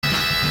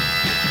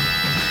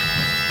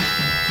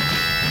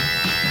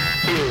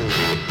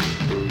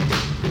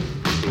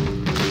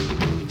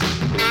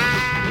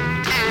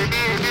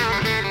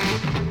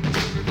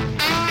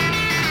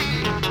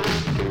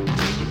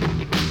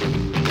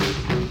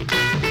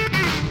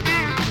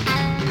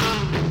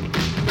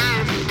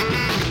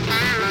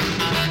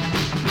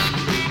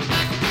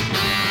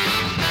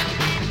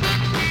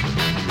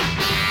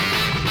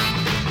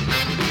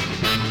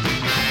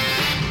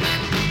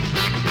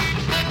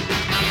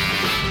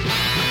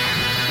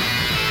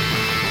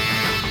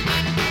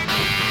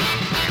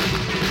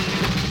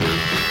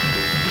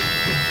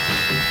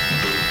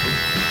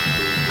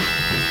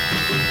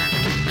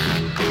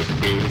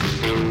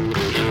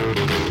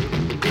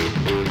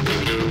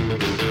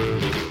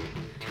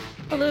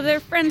Hello there,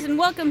 friends, and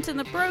welcome to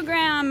the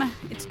program.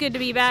 It's good to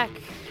be back.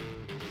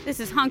 This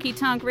is Honky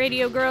Tonk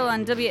Radio Girl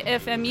on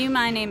WFMU.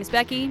 My name is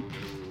Becky.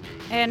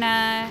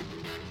 And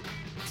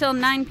till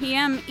 9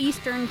 p.m.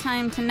 Eastern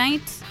Time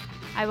tonight,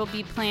 I will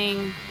be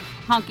playing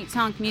honky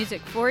tonk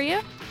music for you.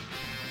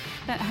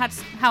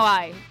 That's how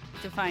I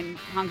define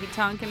honky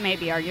tonk. It may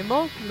be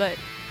arguable, but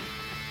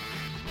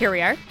here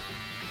we are.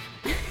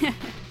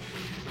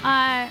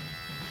 I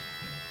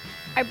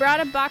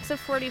brought a box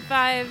of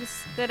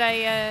 45s that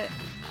I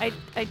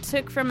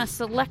took from a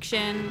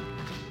selection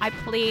I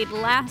played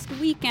last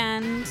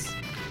weekend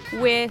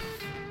with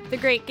the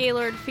great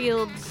Gaylord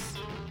Fields,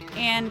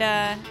 and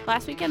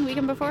last weekend,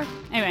 weekend before?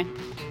 Anyway,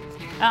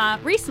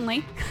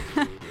 recently,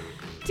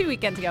 2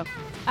 weekends ago,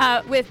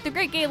 with the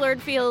great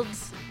Gaylord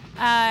Fields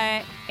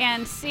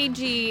and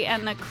Seiji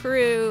and the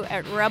crew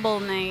at Rebel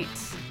Night.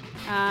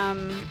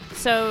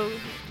 So,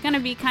 gonna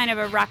be kind of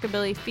a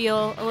rockabilly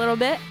feel a little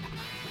bit.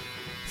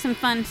 Some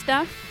fun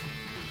stuff.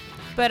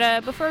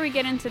 But before we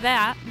get into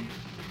that,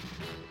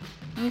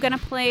 I'm gonna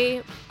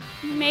play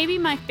maybe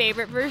my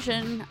favorite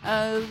version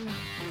of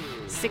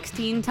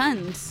 16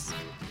 Tons.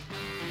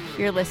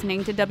 You're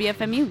listening to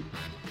WFMU.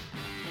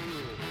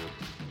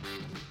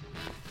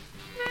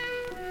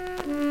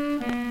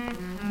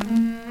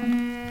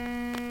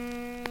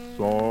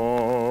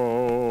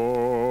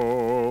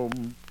 Some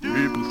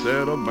people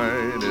said a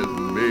man is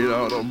made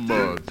out of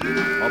mud.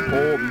 A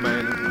poor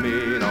man is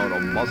made out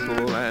of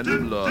muscle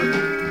and blood.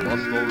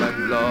 Muscle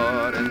and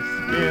blood and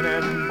skin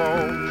and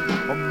bone.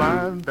 A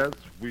mind that's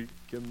weak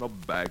in the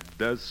back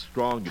that's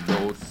strong. You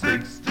know,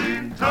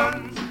 16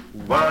 tons,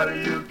 what do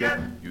you get?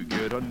 You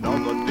get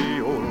another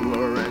day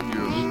older and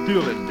you're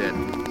still in debt.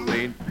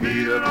 St.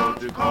 Peter, don't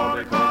you call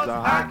me 'cause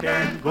I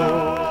can't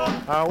go.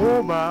 I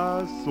owe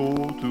my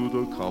soul to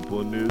the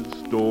company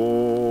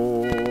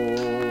store.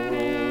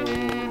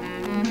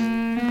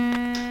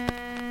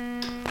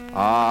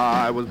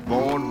 I was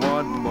born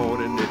one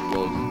morning, it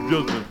was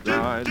just a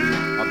grind.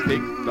 I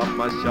picked up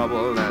my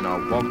shovel and I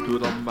walked to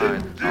the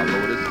mine. I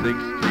loaded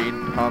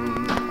 16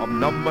 tons of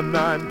number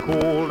 9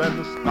 coal, and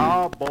the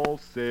starball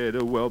said,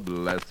 well,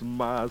 bless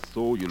my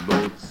soul, you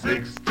load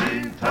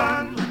 16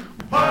 tons.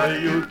 What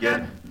do you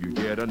get? You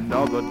get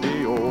another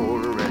day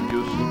older and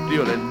you're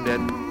still in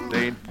debt.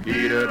 St.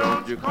 Peter,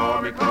 don't you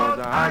call me 'cause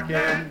I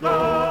can't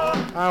go.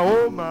 I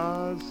owe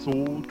my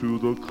soul to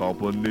the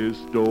company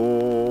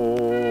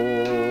store.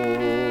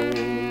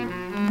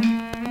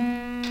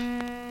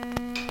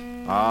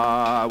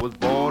 I was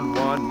born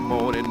one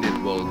morning, it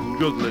was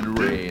drizzling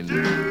rain.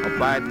 A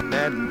fighting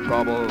and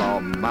trouble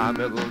on my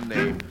middle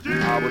name.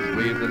 I was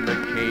raised in the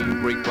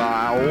canebrake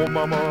by old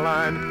mama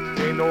line.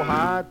 Ain't no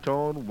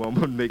high-tone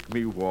woman make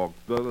me walk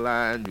the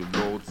line. You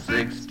load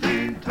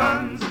 16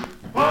 tons,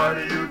 what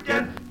do you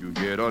get? You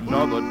get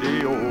another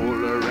day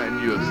older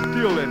and you're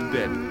still in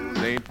debt.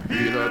 St.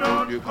 Peter,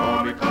 don't you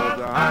call me 'cause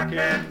I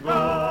can't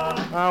go.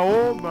 I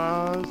owe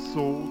my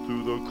soul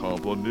to the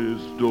company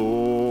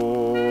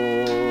store.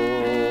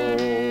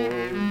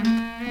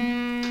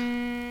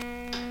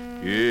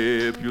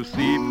 If you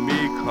see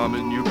me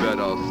coming, you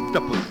better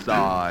step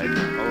aside.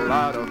 A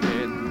lot of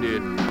men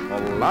did, a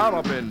lot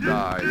of men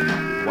died.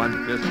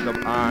 One fist of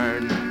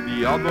iron,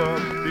 the other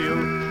steel.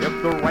 If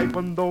the right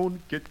one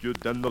don't get you,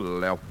 then the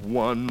left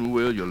one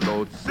will. You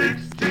load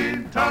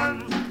 16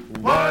 tons,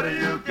 what do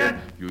you get?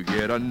 You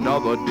get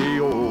another day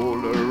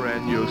older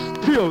and you're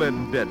still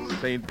in debt,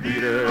 St.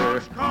 Peter,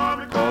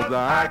 'cause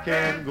I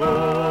can't go.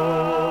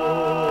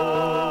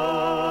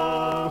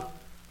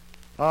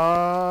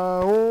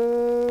 I owe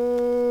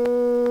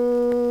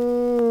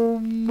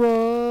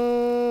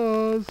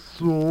my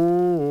soul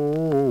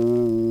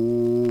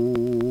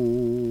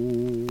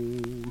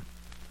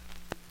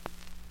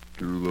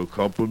to the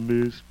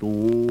company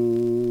store.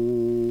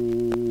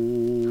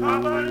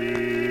 Company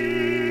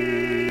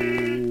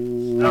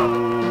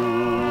store.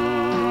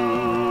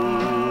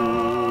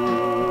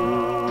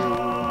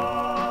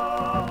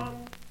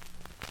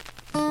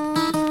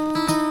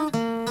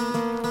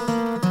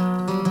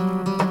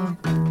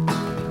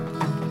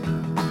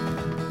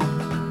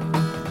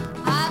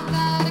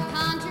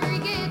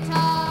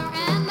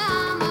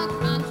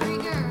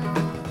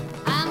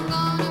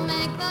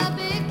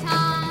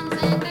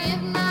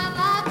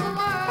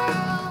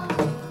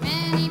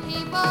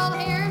 People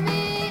hear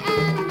me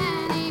and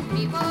many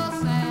people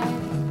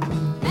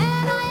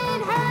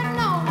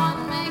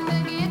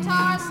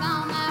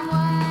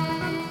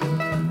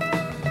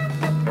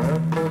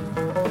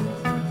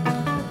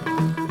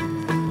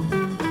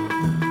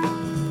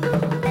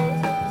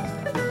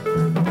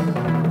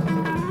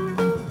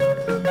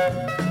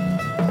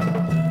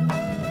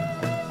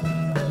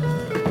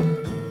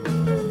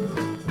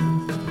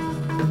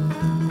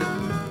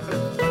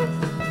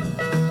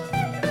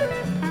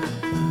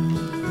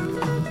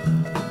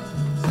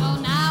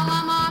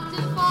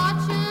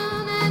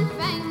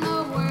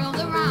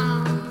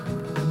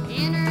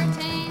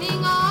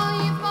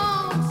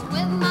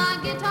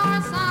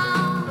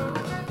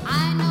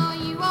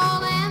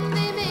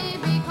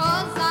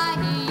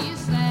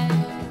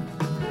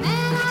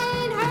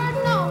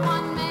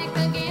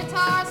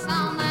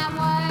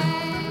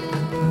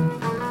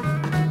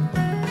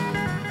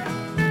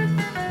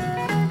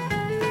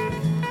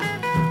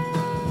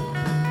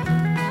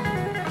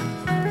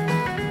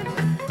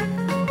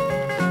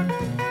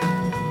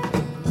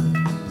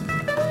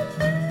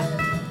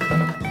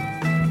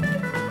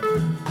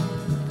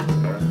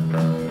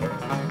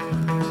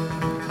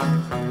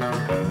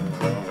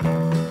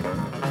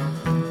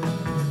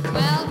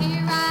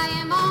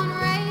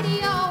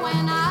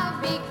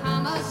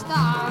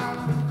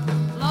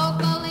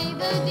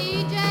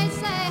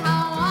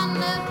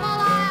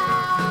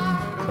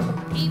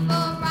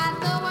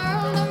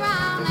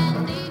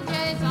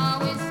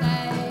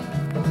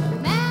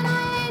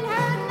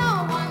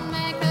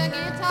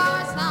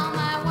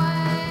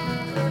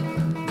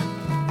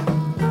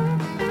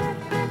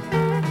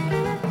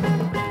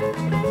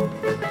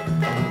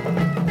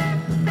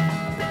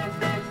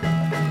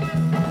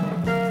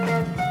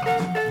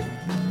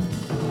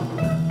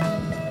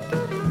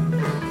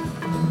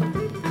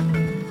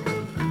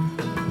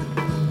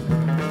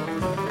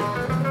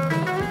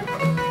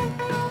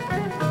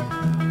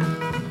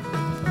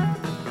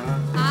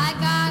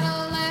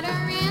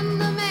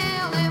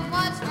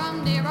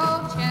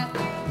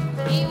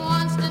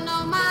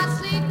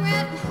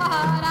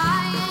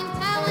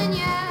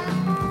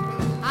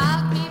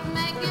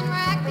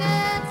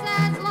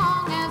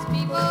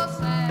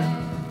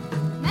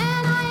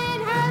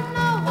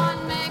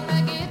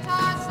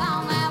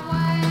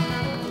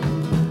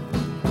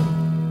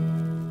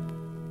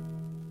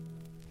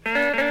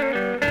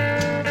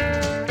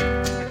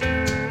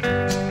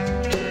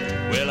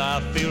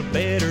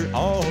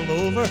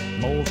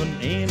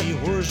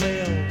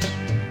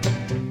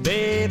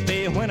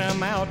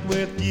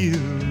you.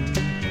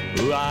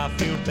 Ooh, I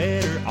feel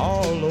better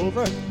all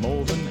over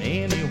more than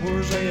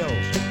anywhere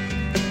else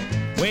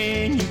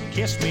when you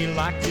kiss me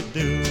like you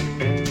do.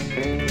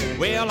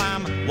 Well,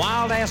 I'm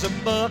wild as a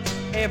buck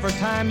every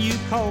time you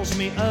calls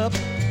me up.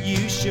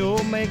 You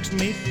sure makes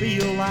me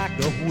feel like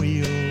a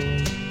wheel.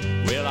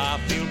 Well, I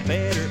feel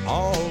better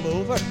all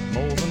over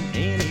more than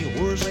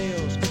anywhere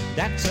else.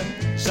 That's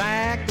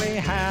exactly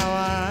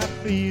how I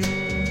feel.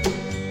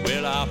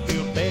 Well, I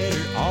feel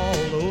better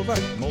all over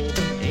more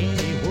than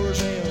anywhere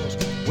else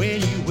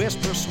when you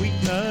whisper sweet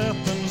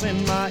nothings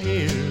in my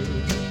ear.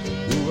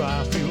 Ooh,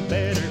 I feel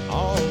better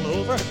all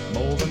over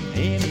more than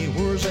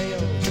anywhere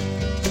else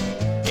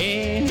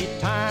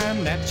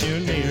anytime that you're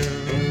near.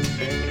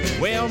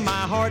 Well,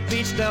 my heart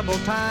beats double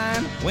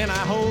time when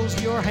I hold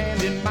your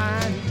hand in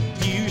mine.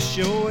 You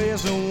sure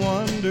is a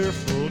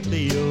wonderful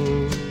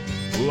deal.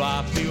 Ooh,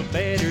 I feel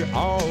better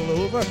all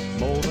over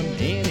more than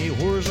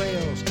anywhere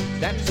else.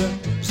 That's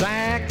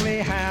exactly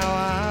how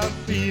I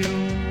feel.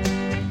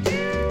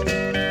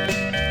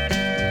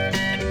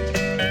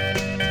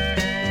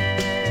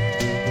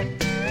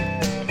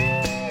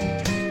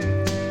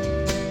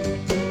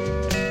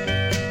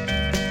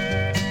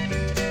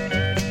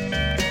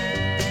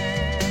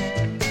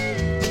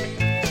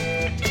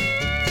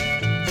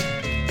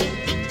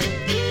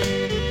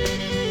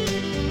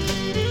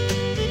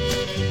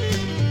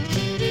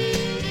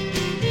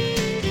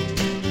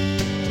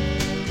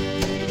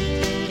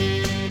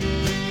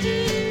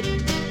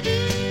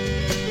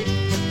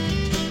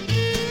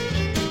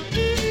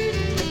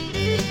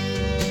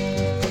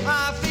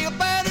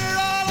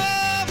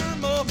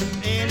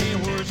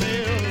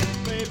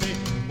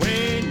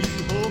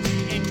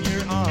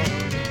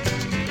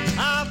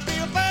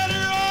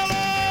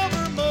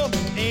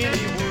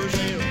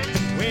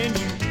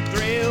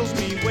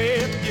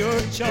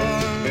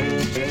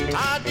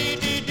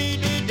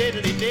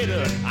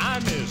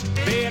 I'm as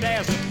bad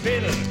as a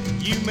fiddle.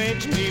 You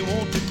makes me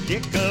want to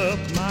kick up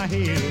my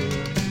heels.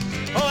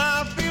 Oh,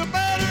 I feel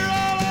better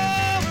all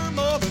over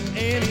more than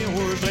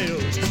anywhere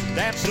else.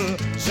 That's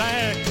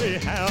exactly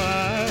how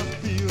I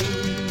feel.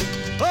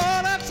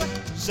 Oh, that's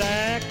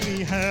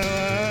exactly how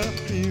I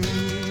feel.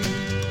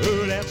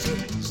 Oh, that's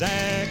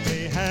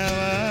exactly how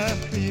I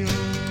feel.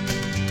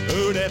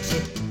 Oh, that's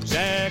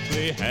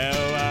exactly how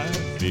I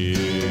feel.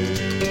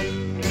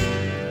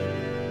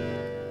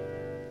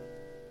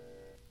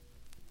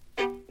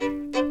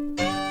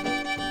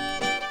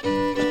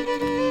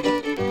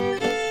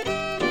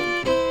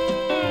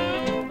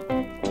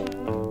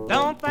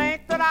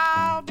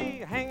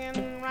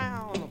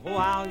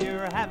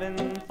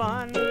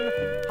 Fun.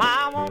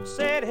 I won't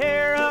sit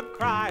here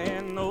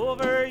a-crying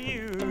over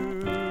you.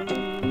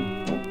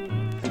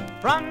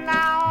 From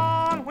now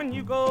on, when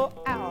you go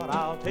out,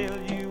 I'll tell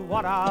you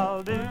what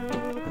I'll do.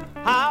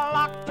 I'll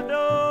lock the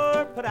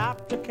door, put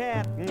out the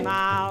cat, and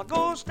I'll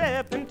go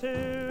stepping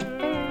too.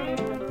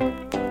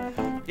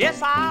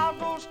 Yes, I'll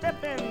go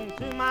stepping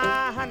to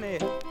my honey.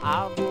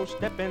 I'll go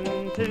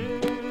stepping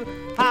too.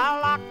 I'll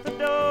lock the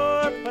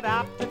door, put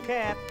out the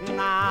cat,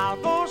 and I'll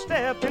go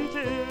stepping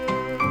too.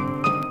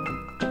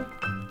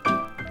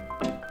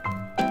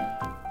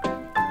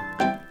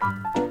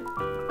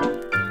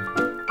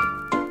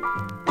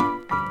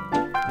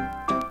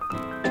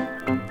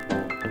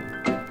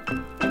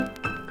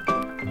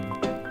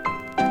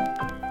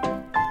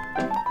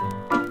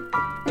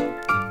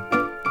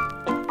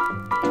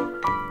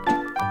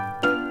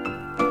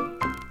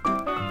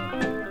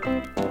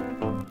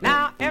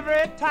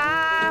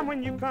 Time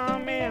when you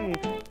come in,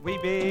 we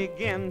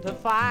begin to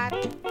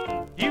fight.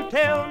 You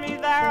tell me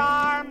there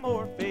are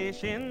more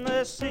fish in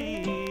the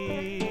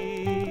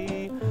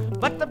sea,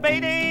 but the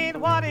bait ain't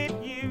what it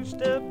used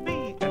to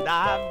be, and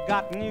I've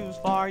got news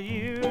for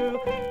you.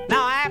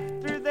 Now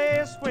after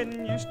this,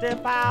 when you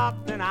step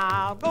out, then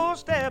I'll go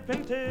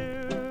stepping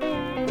too.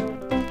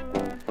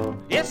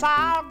 Yes,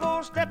 I'll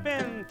go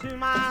stepping to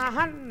my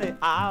honey.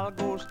 I'll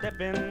go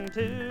stepping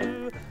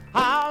too.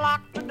 I'll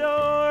lock the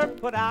door,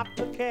 put out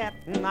the cat,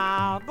 and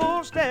I'll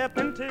go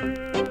stepping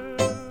too.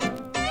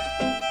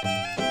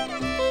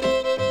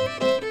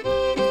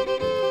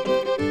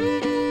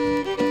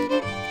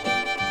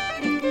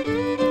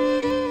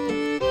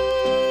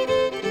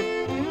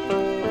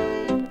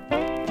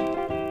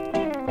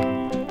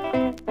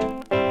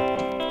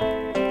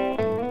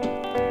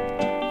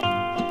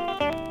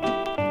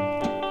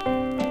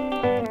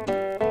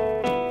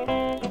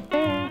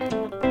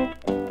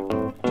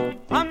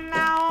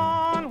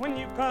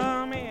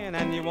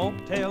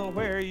 Tell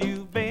where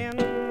you've been,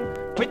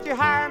 with your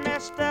hair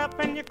messed up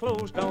and your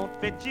clothes don't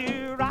fit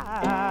you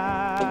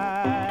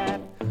right.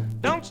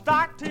 Don't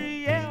start to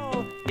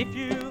yell if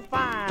you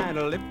find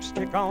a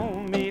lipstick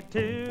on me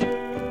too.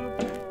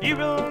 You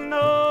will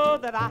know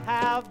that I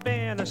have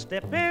been a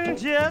stepping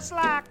just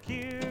like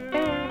you.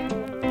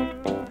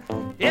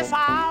 Yes,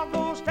 I'll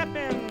go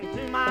stepping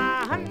to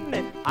my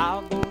honey.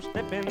 I'll go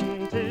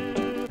stepping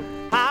too.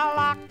 I'll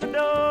lock the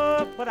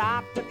door, put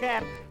out the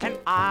cat, and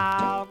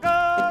I'll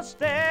go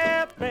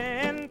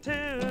stepping too.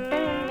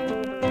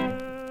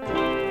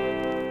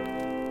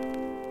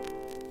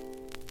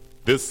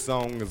 This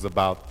song is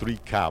about three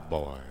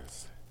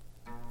cowboys.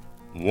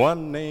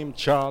 One named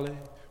Charlie,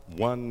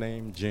 one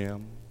named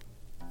Jim.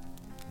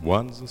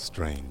 One's a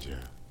stranger,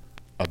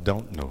 I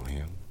don't know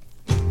him.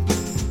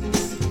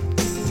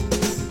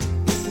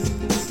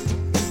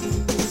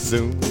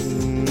 Soon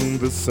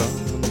the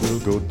sun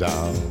will go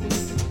down,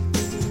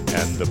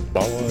 and the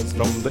boys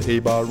from the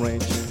A-Bar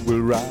ranch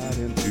will ride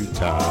into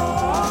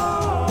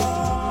town.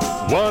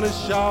 One is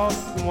short,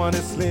 one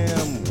is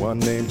slim, one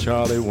named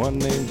Charlie, one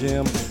named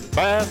Jim.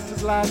 Fast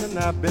as lightning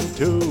I've been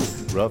too,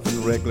 rough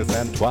and reckless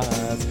and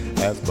twice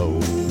as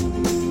bold.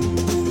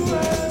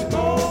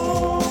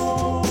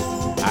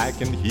 I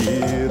can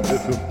hear the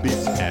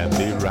hoofbeats as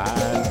they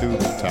ride through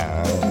the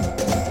town.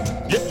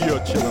 Get your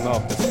chillin'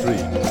 off the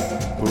street,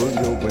 pull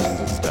your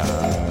windows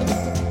down.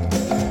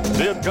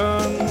 Their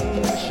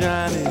guns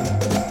shining,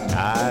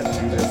 eyes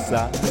to their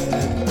side,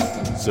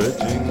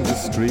 searching the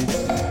streets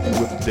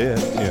with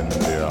death in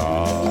their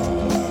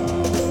arms.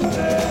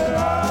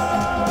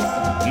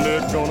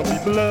 There's gonna be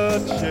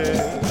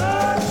bloodshed,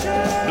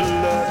 bloodshed,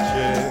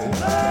 bloodshed,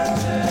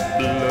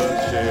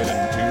 bloodshed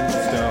and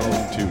tombstone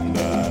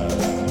tonight.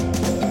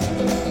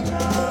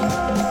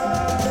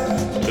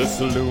 The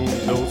saloon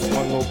doors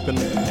swung open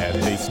as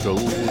they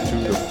strolled to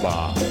the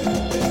bar,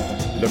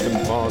 looking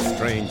for a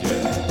stranger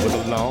with a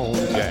long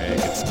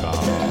jagged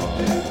scar.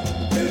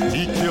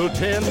 He killed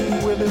 10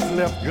 with his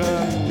left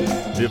gun,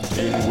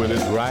 15 with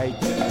his right.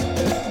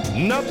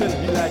 Nothing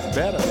he liked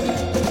better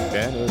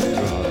than a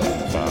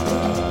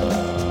gunfire.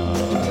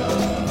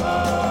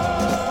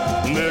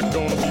 There's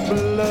gonna be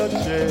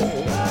bloodshed,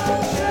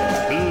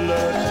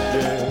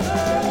 bloodshed,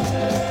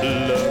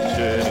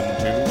 bloodshed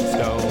and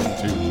tombstone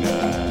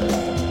tonight.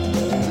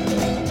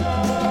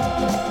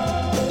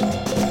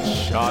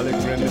 Charlie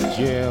grinned at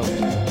Jim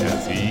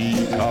as he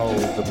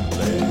called the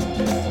play.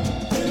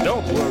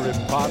 Don't worry,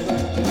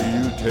 partner,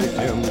 we'll take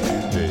him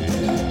today.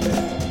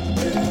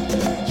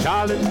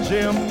 Charlie and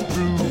Jim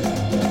grew,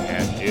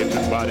 and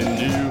everybody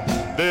knew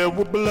there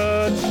were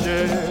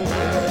bloodshed,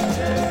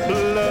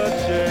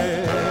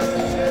 bloodshed,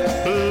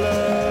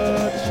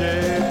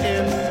 bloodshed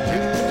in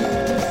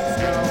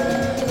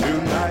Tombstone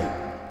tonight.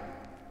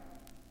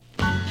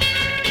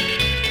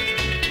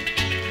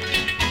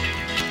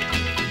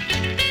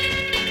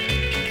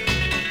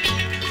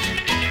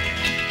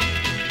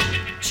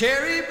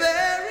 Cherry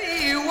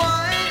berry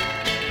wine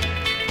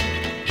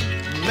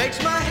makes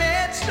my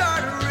head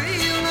start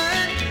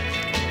reeling.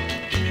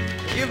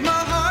 Give my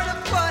heart a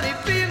funny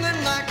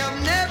feeling like I've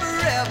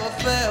never ever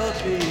felt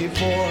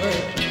before.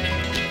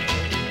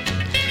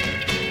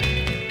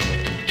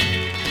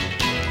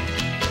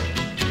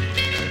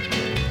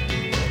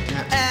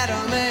 Now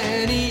Adam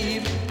and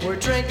Eve were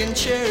drinking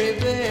cherry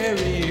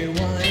berry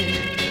wine.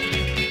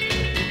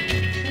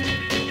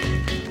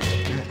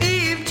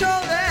 Eve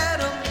told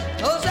Adam,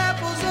 those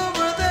apples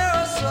over there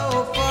are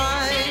so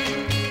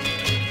fine.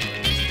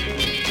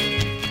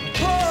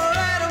 Poor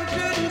Adam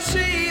couldn't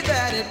see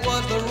that it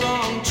was the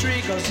wrong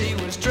tree, 'cause he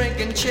was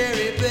drinking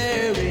cherry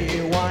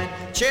berry wine.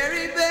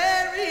 Cherry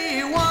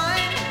berry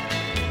wine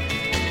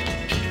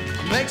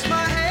makes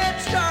my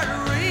head start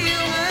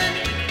reeling.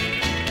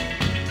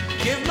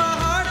 Give my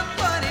heart a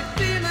funny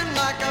feeling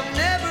like I've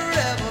never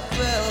ever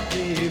felt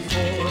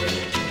before.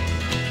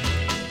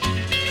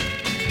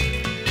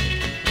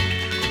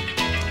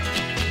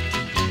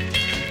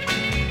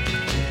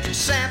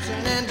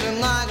 Samson and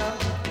Delilah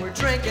were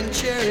drinking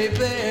cherry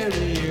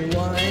berry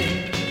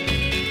wine.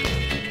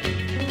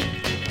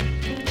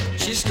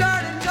 She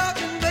started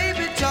talking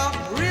baby talk,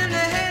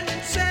 really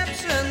handed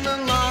Samson the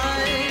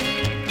line.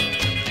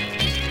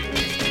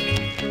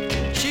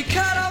 She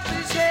cut off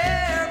his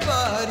hair,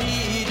 but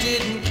he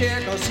didn't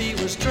care, 'cause he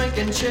was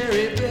drinking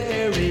cherry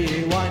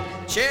berry wine.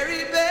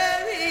 Cherry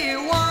berry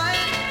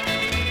wine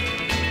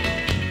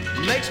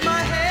makes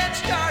my head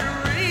start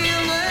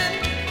reeling.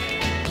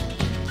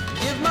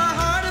 Give my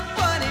heart a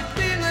funny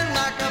feeling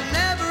like I've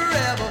never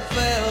ever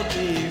felt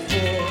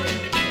before.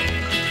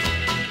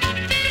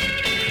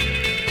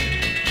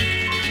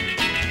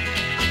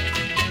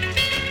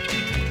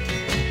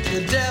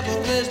 The devil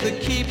is the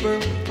keeper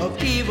of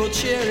evil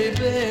cherry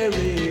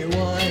berry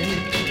wine.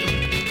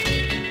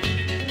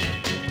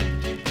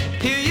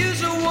 He'll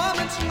use a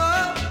woman's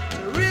love to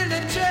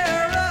really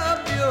tear up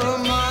your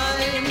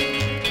mind.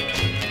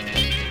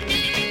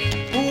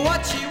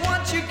 What she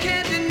wants you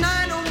can't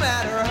deny, no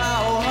matter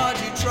how hard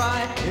you try.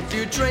 If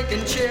you're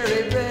drinking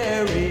cherry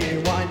berry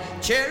wine,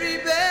 cherry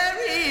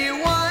berry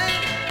wine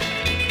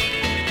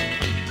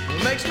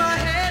makes my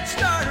head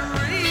start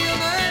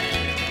reeling.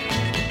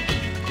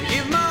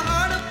 Give my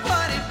heart a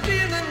funny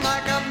feeling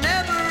like I've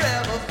never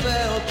ever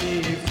felt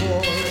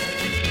before.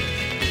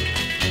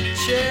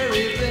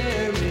 Cherry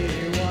berry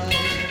wine,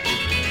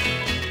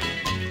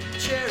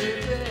 cherry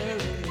berry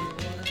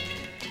wine.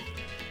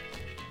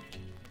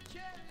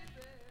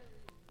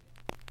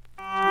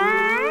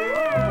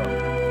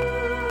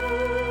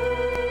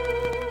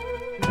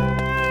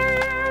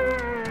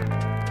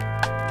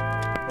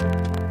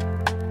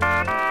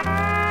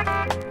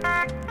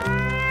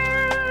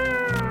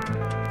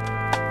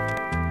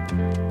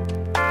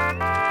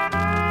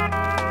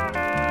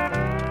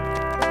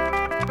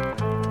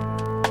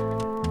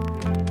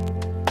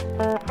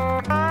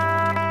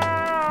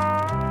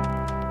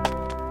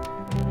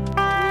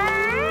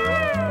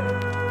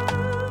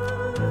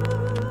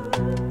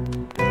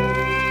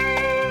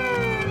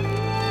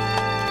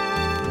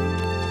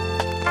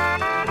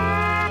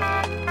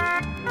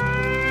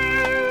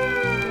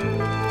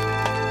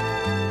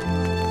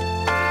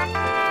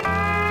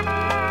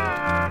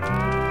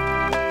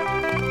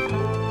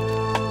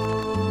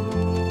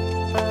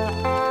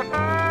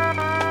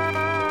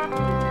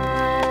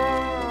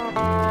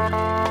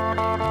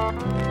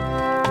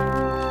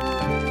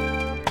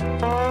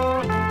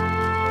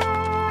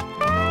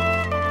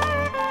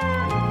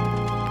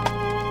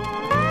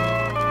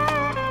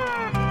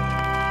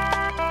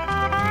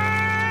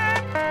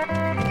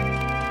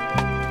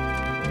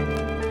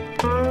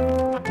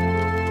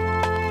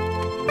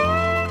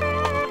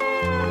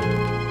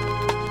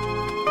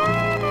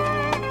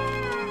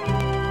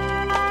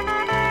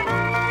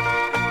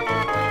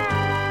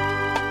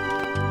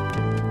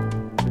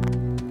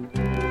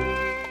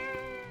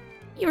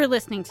 You are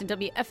listening to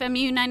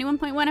WFMU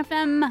 91.1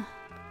 FM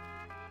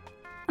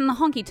on the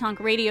Honky Tonk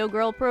Radio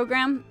Girl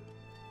program.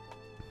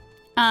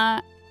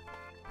 Heard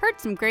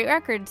some great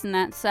records in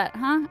that set,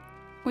 huh?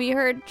 We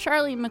heard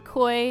Charlie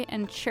McCoy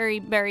and Cherry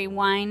Berry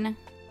Wine.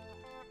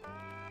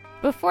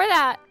 Before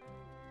that,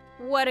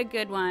 what a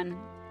good one.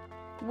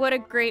 What a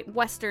great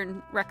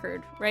Western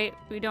record, right?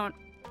 We don't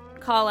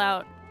call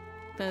out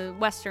the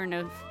Western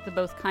of the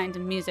both kinds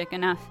of music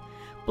enough.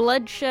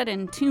 Bloodshed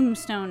and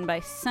Tombstone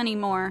by Sonny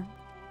Moore.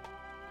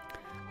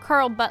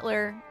 Carl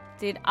Butler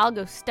did I'll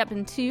Go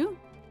Steppin' Too.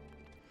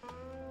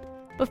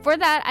 Before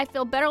that, I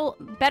Feel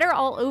Better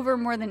All Over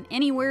More Than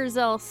Anywheres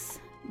Else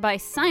by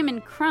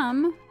Simon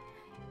Crumb,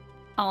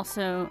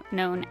 also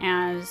known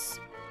as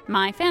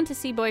my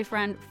fantasy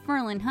boyfriend,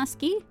 Ferlin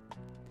Husky.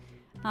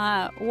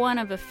 One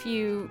of a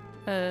few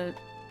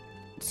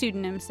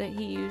pseudonyms that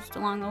he used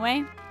along the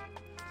way.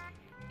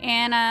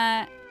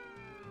 And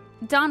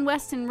Don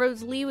West and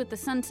Rose Lee with the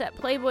Sunset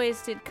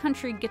Playboys did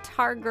Country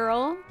Guitar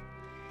Girl.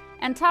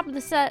 And top of the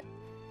set,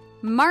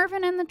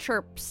 Marvin and the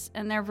Chirps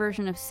and their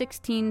version of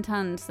 16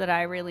 Tons that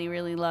I really,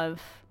 really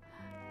love.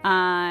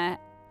 I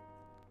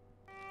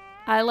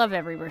love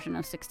every version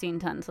of 16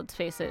 Tons, let's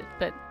face it,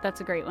 but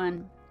that's a great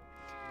one.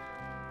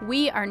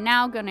 We are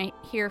now going to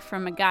hear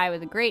from a guy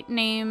with a great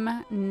name,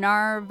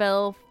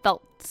 Narvel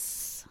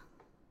Feltz.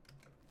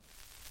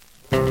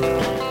 Cutie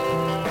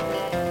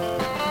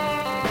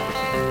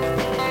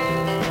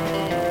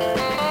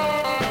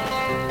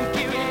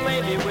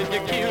baby with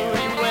your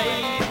cutie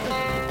ways.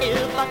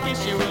 If I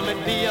kiss you, will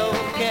it be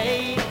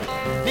okay?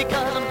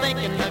 Because I'm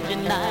thinking of you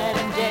night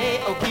and day.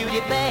 Oh, cutie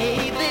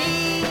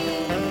baby.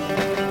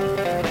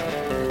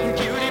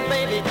 Cutie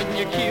baby in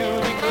your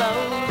cutie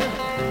clothes.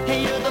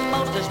 Hey, you're the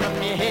mostest from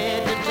your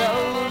head to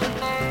toes.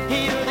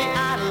 Hey, you're the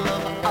idol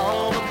of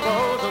all the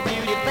pros. Oh,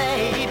 cutie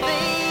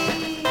baby.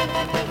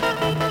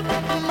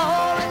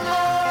 More and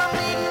more, I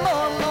need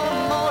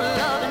more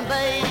loving,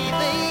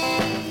 baby.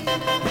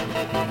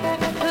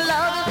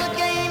 Love is a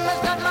game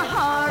that's got my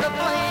heart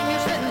aflame. You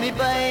send me,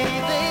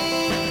 baby.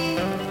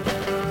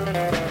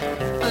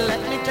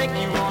 Let me take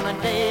you on a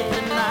date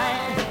tonight.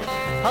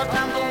 All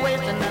time's a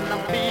wasting and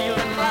I'm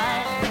feeling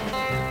right.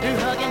 To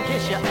hug and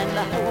kiss you and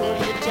I hold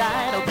you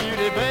tight. Oh,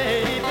 beauty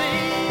baby.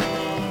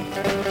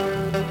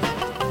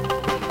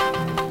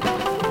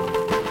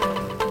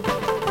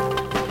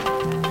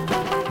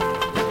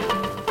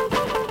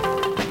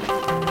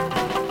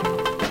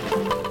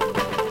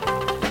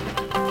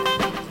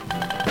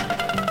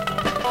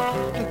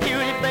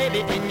 Cutie baby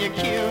in your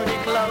cutie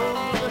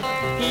clothes.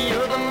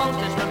 You're the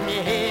mostest from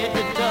your head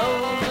to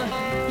toes.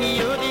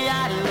 You're the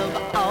idol of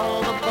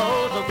all the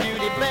beaux. Oh,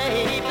 beauty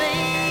baby.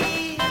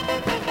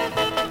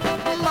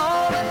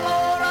 More and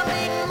more, I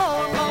need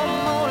more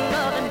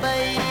loving,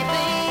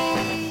 baby.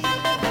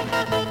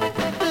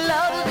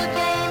 Love is a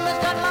game that's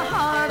got my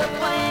heart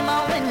aflame.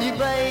 I'll win you,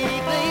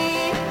 baby.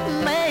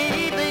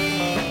 Maybe.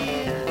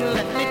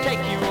 Let me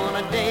take you on a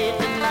date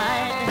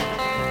tonight.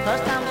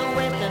 First time's a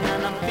wasting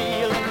and I'm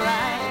feeling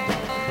right.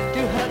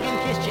 To hug and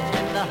kiss you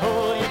and I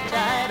hold you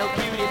tight. Oh,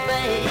 cutie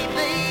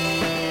baby.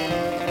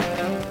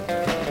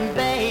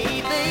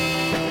 Baby.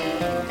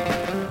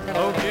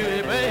 Oh,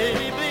 cutie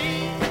baby.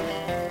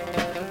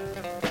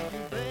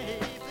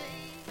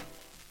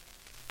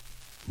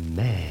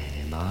 Man,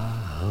 am I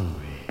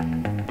hungry.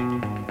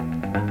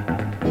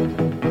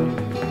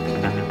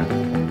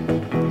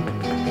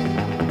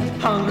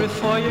 Hungry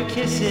for your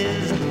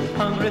kisses,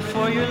 hungry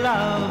for your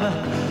love,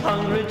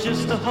 hungry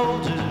just to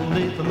hold you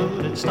beneath the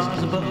moon and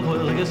stars above.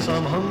 Well, I guess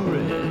I'm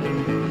hungry,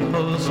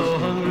 oh so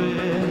hungry,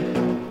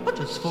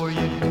 just for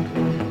you.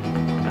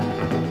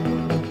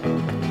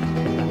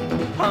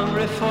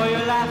 Hungry for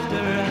your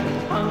laughter,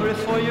 hungry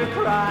for your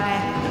cry,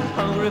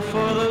 hungry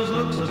for those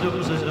looks of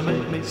yours that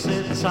make me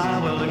sit and sigh.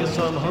 Well, I guess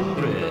I'm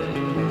hungry,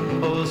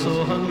 oh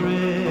so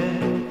hungry,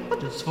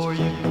 just for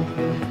you.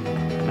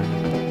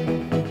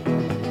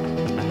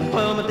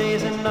 Well, my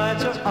days and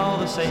nights are all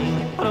the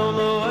same. I don't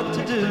know what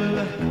to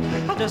do.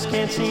 I just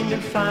can't seem to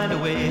find a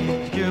way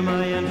to cure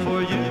my end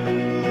for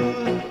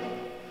you.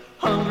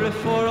 Hungry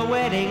for a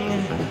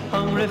wedding,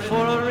 hungry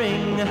for a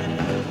ring,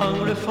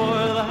 hungry for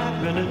the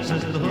happiness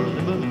that the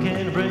honeymoon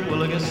can bring.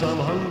 Well, I guess I'm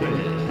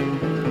hungry,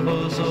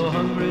 oh so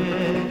hungry,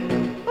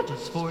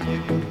 just for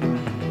you.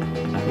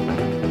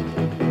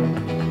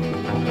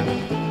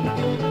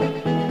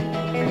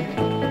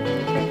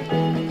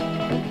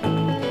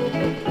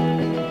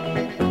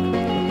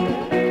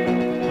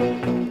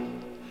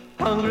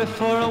 Hungry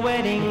for a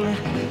wedding,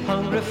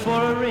 hungry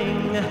for a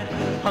ring,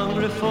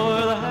 hungry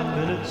for the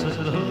happiness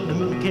that the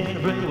honeymoon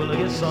can't bring. Well, I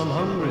guess I'm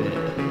hungry,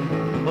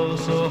 oh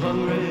so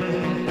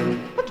hungry,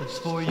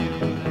 just for you.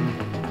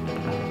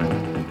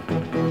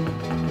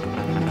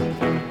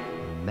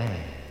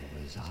 Man,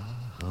 was I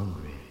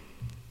hungry.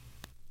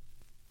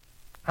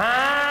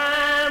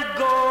 I'm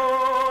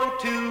going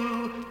to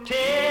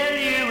tell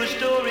you a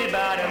story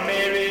about a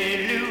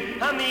Mary Lou.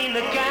 I mean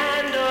the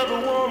kind of a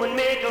woman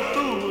make a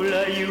fool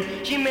of you.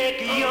 She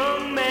make a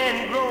young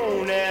man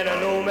groan and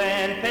an old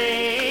man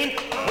pain.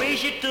 Way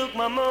she took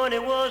my money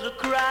was a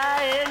cruel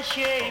crying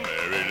shame.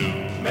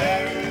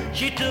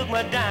 She took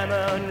my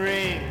diamond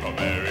ring.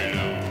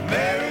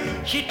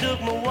 She took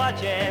my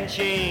watch and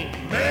chain.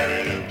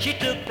 She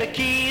took the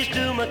keys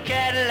to my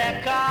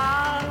Cadillac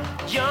car.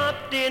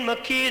 Jumped in my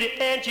kitty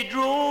and she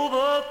drove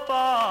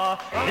afar.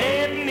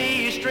 Left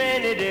me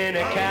stranded in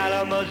a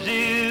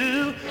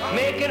Kalamazoo,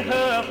 making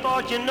her a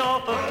fortune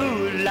off a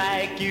fool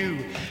like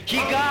you. She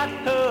got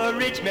her a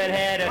rich man,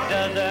 had a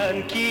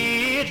dozen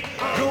kids.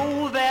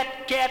 Drove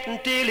that cat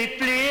until he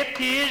flipped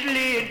his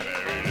lid.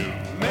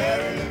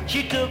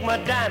 She took my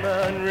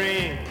diamond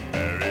ring.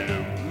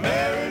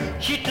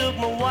 She took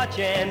my watch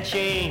and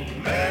chain.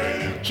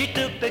 She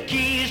took the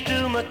keys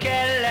to my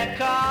Cadillac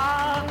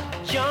car.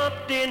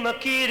 Jumped in my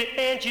kitty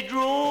and she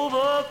drove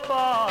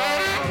afar.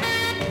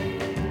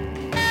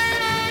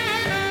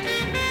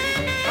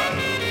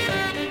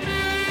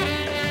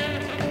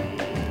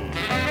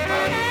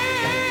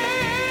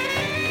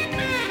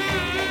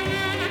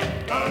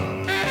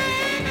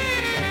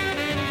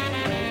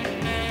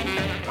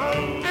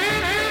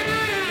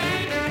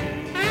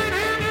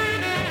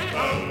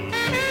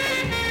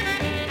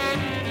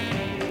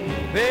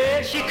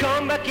 Well, she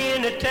come back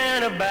into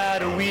town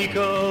about a week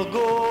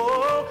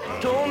ago.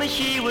 Told me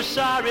she was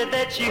sorry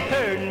that she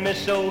hurt me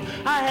so.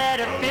 I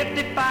had a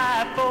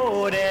 55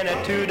 Ford and a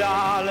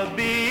 $2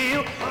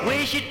 bill.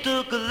 Way she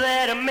took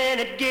that, man,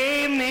 it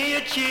gave me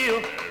a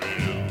chill.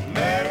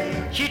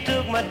 She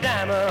took my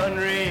diamond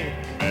ring.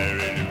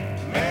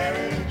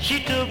 She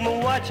took my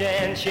watch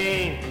and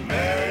chain.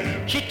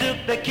 She took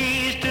the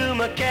keys to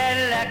my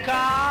Cadillac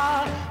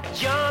car.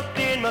 Jumped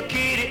in my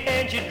kitty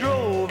and she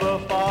drove her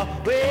far.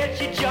 Well,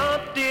 she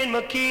jumped in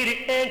my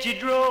kitty and she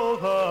drove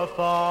her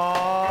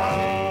far.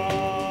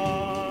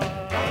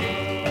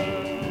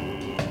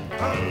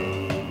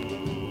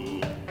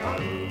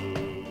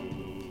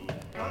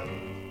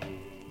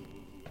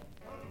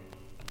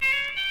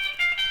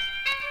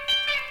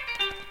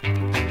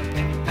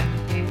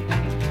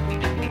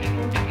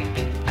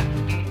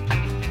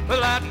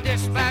 Well, that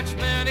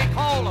dispatchman, he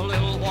called a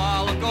little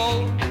while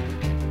ago.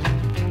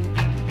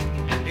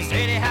 He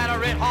said he had a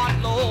red hot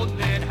load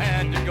that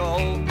had to go.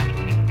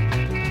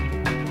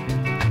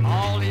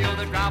 All the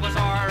other drivers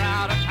are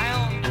out of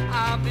town.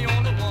 I'm the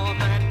only one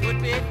that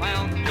could be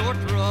found. Your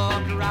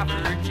truck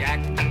driver, Jack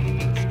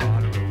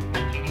Scotterow.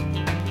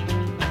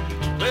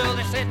 Well,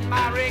 they said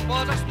my rig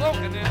was a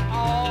smoking and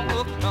all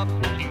hooked up.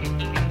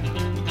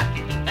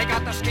 They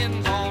got the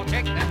skins all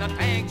checked and the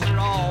tanks are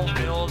all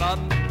filled up.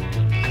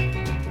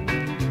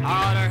 I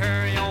ought to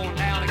hurry on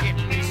down to get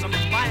me some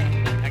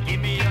money. Now give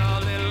me a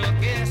little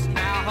kiss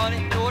now,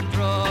 honey. Your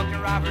truck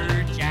driver,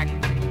 Jack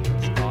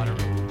Scotterow.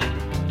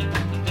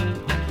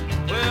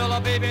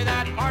 Well, baby,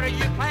 that part of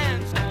your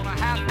plan's gonna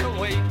have to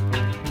wait.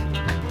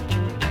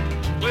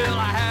 Well,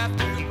 I have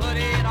to put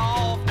it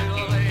off till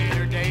a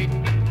later date.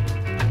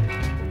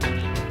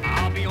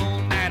 I'll be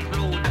on that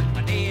road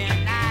day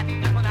and night.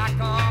 When I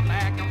come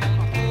back, I'm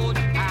gonna hold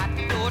you tight.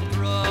 Your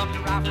truck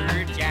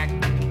driver, Jack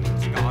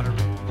Scotterow.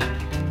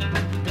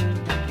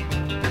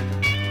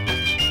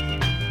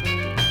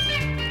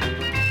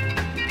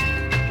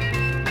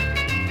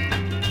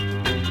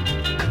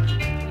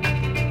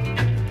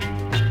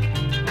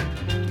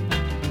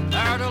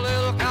 There's a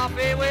little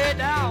cafe way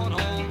down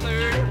on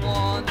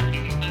 31,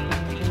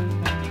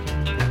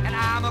 and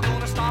I'm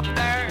gonna stop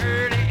there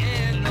early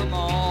in the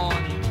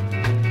morning.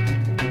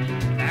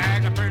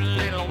 There's a pretty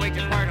little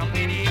waitress wearing a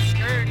mini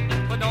skirt,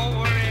 but don't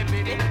worry,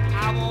 baby,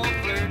 I won't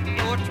flirt.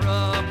 Your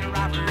truck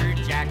driver,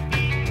 Jack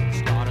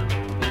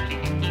Scotterow.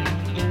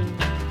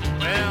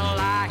 Well,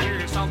 I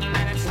hear something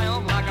and it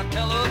sounds like a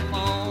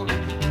telephone.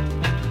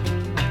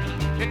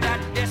 It's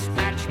that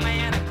dispatch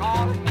man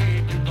calling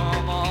me to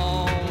come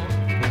on.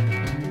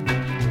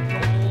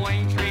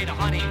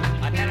 Honey,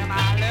 I tell him I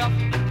left.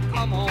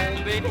 Come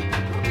on, baby,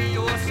 be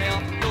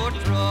yourself. Your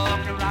truck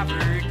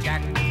driver,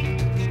 Jack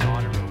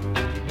Scotterow.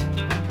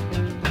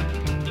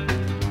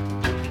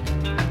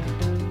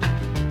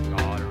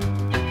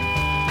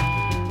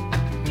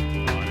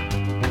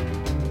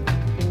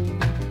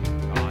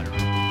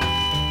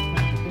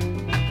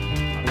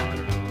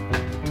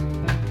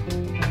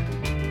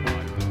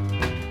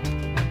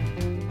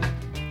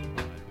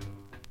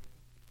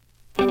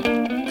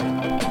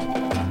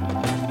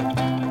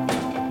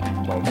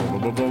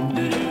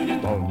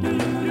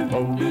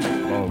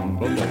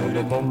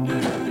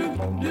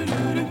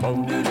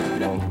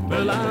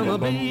 Well, I'm a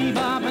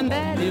beboppin'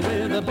 daddy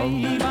with a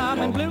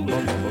beboppin'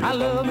 blues. I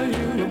love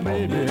you,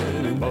 baby,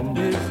 and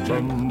it's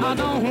true. I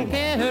don't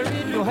care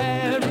if your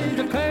hair is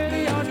a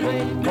curly or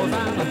straight, 'cause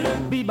I'm a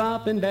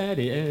beboppin'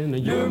 daddy and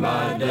you're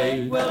my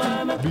day. Well,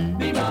 I'm a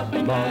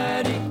beboppin'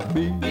 daddy,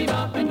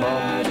 beboppin'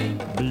 daddy,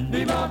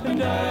 beboppin'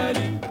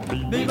 daddy,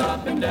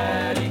 beboppin'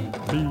 daddy,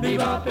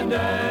 beboppin'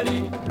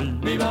 daddy,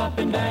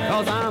 beboppin' daddy.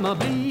 'Cause I'm a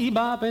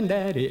beboppin'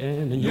 daddy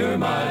and you're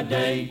my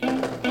day.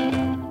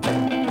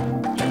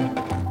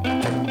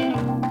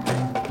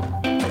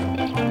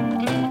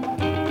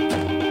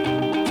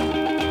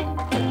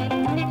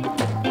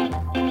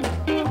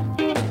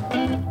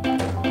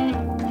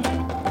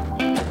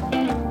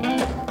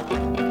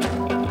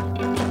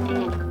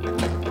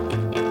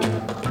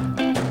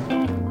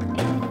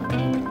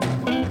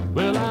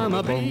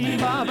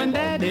 bebopping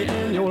daddy,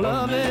 and your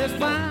love is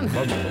fine.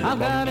 I've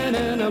got it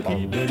and I'll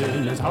keep it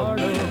in this heart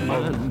of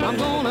mine. I'm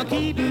gonna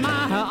keep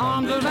my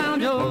arms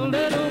around your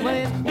little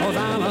waist, 'cause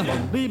I'm a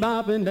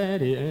bebopping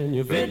daddy and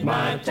you fit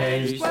my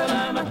taste. Well,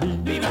 I'm a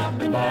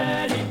bebopping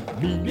daddy,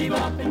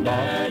 bebopping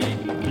daddy,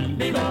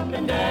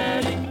 bebopping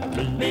daddy,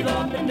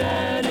 bebopping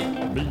daddy,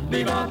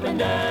 bebopping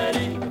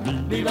daddy,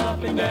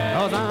 bebopping daddy.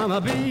 'Cause I'm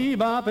a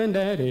bebopping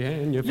daddy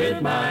and you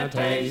fit my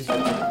taste.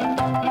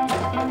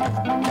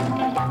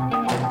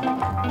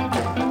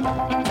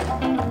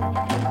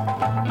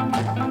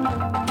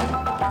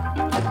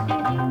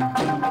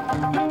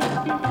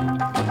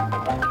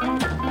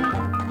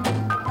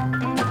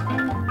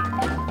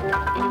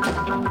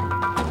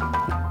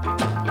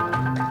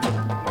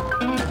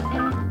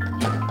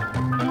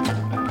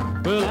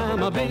 Well,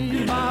 I'm a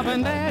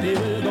bebopping daddy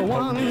with the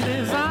one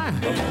desire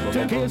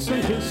to kiss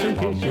and kiss and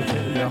kiss you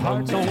till your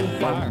heart's on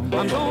fire.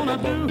 I'm gonna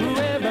do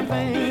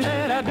everything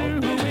that I do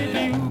with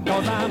you,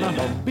 'cause I'm a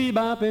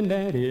bebopping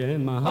daddy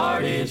and my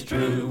heart is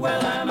true.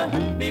 Well, I'm a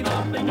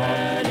bebopping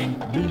daddy,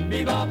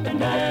 bebopping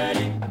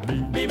daddy,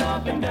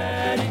 bebopping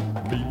daddy,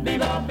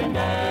 bebopping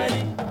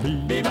daddy,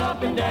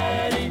 bebopping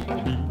daddy,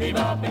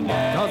 bebopping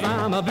daddy. 'Cause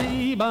I'm a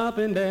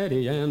bebopping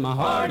daddy and my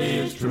heart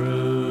is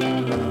true.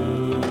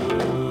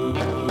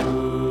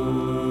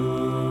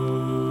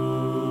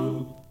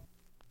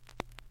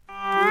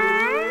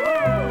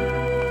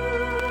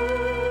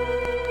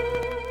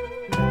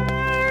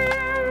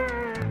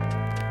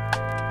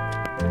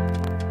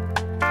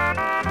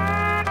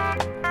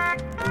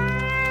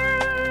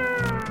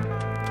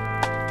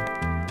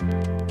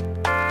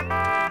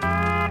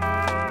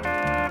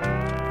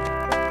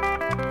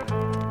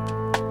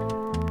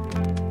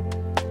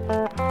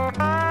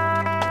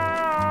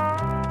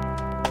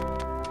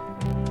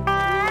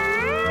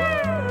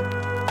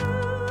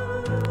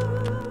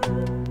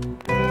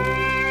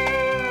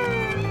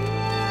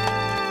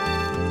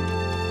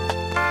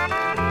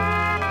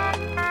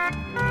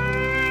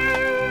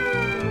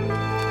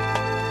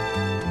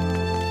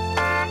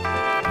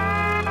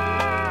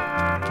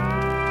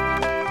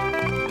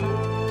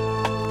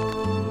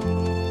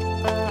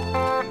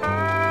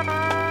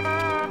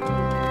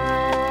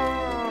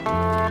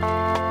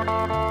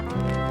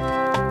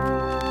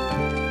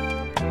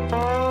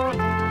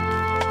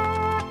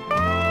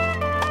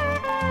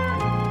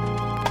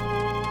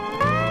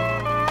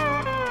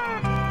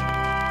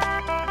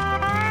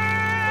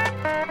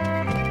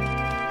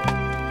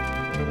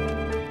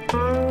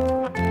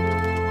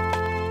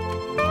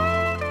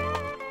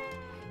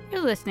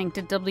 Listening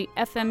to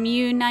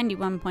WFMU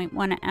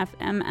 91.1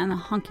 FM and the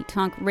Honky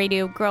Tonk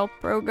Radio Girl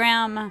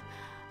program.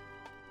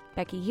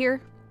 Becky here,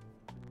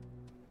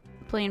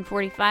 playing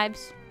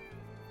 45s.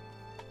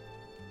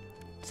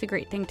 It's a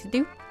great thing to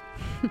do.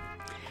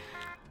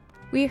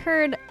 We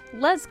heard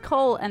Les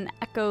Cole and the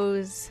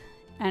Echoes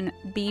and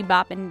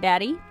Beboppin'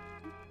 Daddy.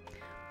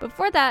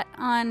 Before that,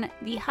 on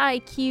the High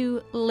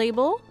Q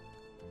label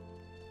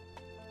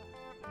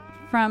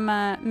from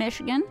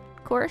Michigan,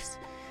 of course,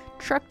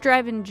 Truck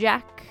Driving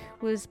Jack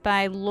was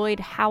by Lloyd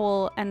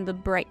Howell and the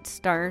Bright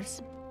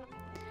Stars.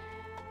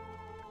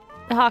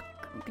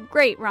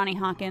 Great Ronnie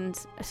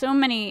Hawkins. So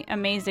many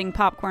amazing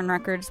popcorn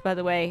records, by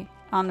the way,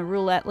 on the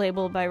Roulette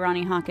label by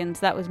Ronnie Hawkins.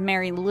 That was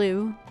Mary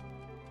Lou.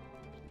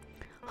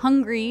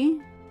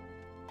 Hungry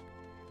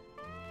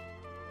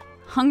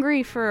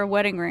for a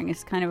Wedding Ring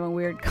is kind of a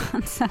weird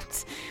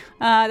concept.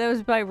 That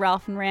was by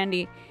Ralph and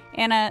Randy.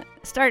 And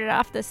started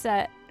off the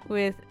set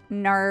with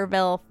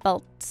Narvel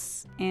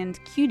Feltz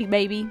and Cutie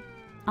Baby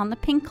on the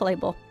Pink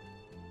label.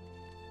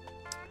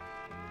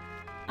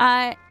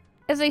 As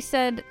I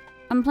said,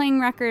 I'm playing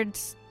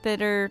records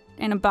that are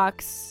in a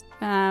box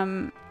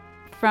from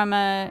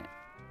a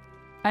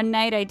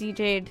night I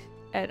DJ'd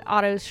at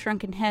Otto's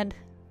Shrunken Head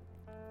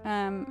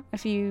a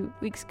few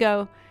weeks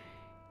ago.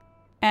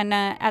 And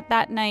at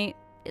that night,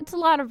 it's a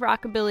lot of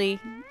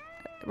rockabilly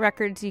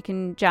records you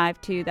can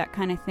jive to, that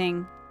kind of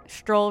thing.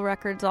 Stroll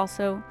records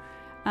also.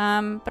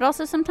 But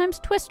also sometimes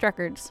twist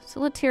records. So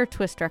let's hear a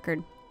twist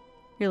record.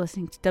 You're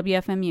listening to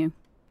WFMU.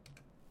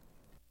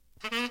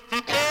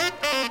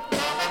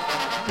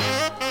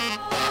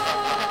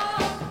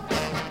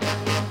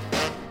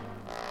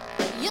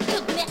 You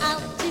took me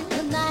out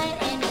tonight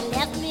and you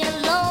left me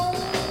alone.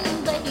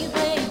 Baby,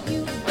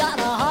 you got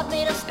a heart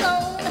made of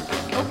stone.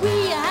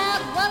 We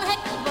had one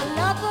heck of a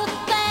love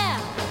affair.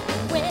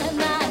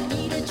 When I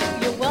needed you,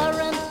 you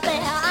weren't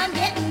there. I'm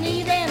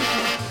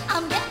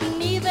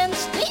getting even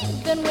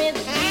sleeping with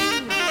you.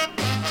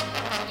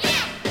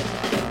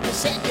 You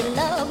said you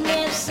loved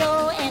me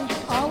so and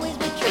always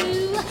be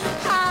true.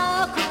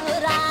 How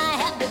could I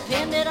have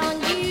depended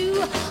on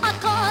you? I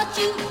caught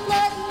you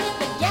flirting with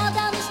the gal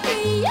down the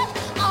street.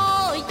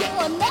 Oh,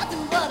 you're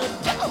nothing but a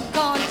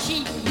doggone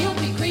cheat. You'll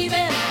be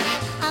grieving.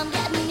 I'm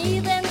getting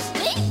even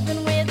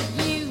sleeping with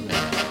you.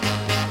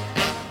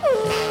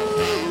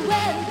 Ooh,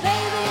 well,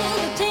 baby,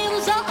 the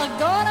tables are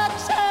gonna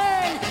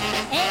turn,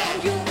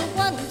 and you're the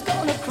one who's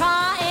gonna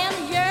cry and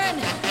yearn.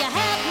 You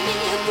had me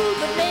a boo,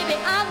 but baby,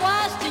 I'm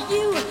wise to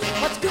you.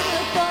 What's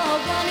good for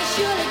one is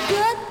surely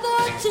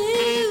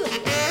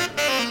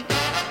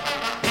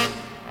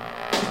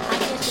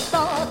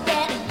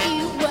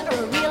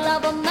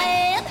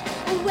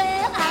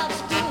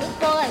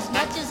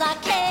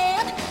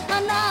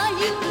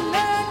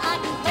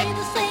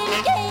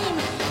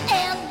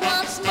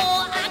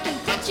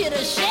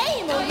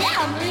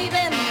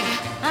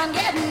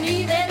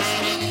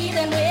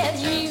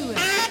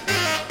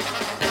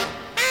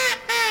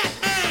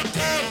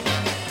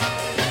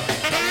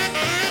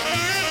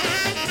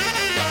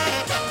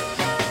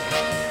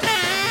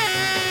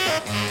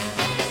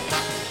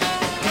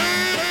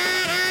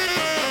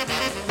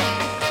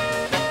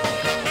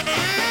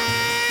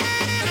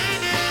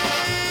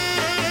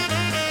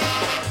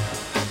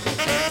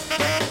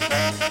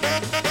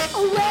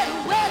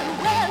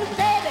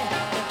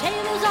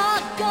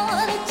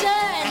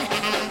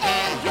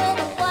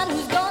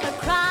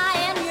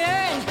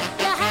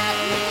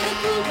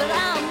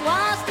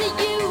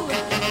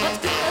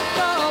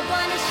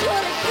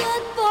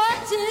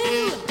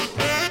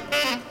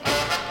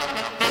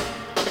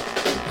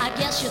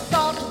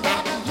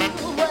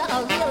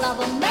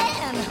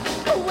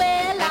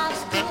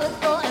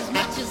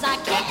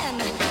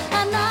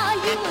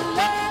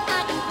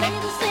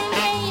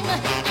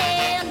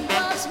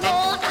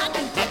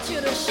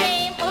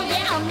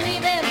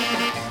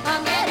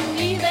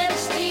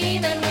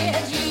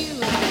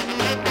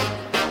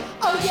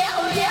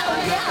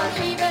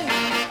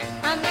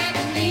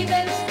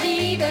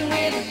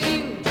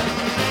you.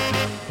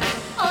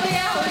 Oh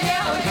yeah, oh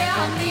yeah, oh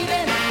yeah, I'm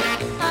leaving.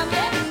 I'm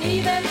getting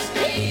even,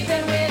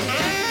 Stephen, with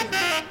you.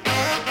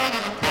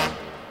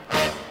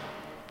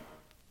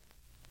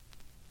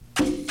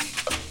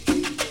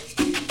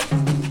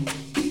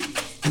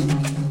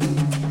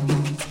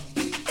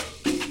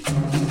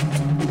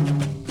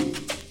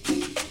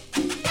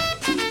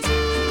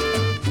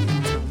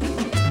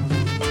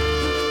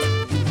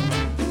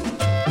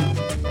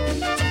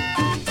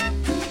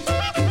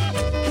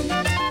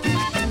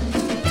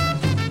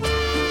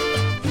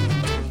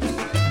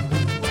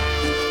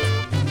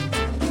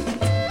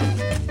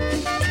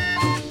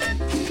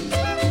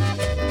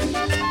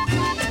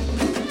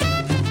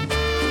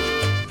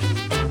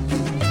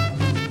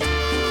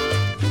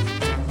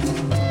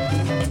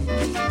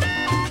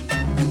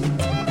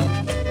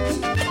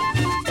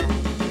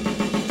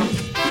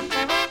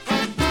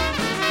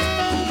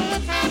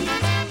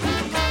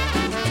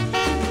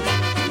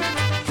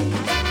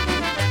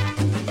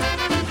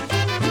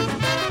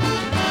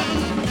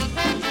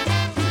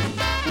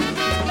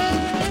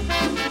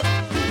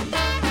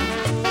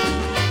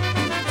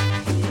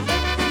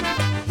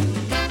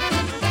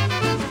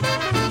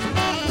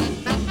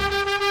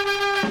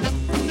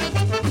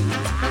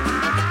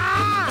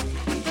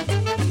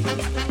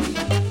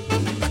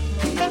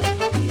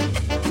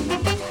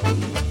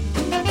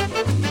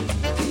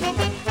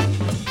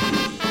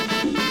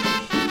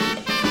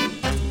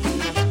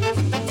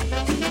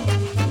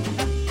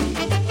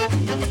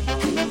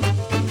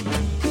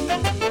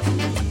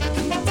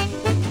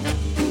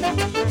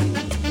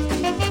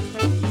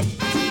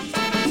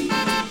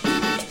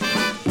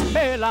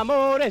 El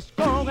amor es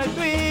con el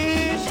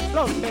twist,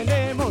 lo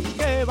tenemos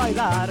que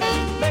bailar.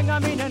 Venga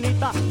mi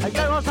nenita, hay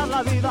que gozar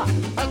la vida,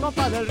 al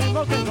compás del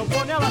ritmo que nos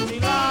pone a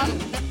vacilar.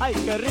 Ay,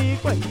 qué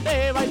rico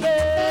este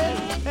baile,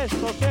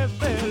 esto sí es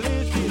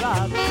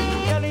felicidad.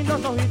 Qué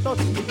lindos ojitos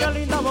y qué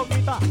linda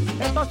boquita,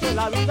 esto sí es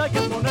la vida, hay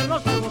que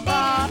ponernos a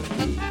gozar.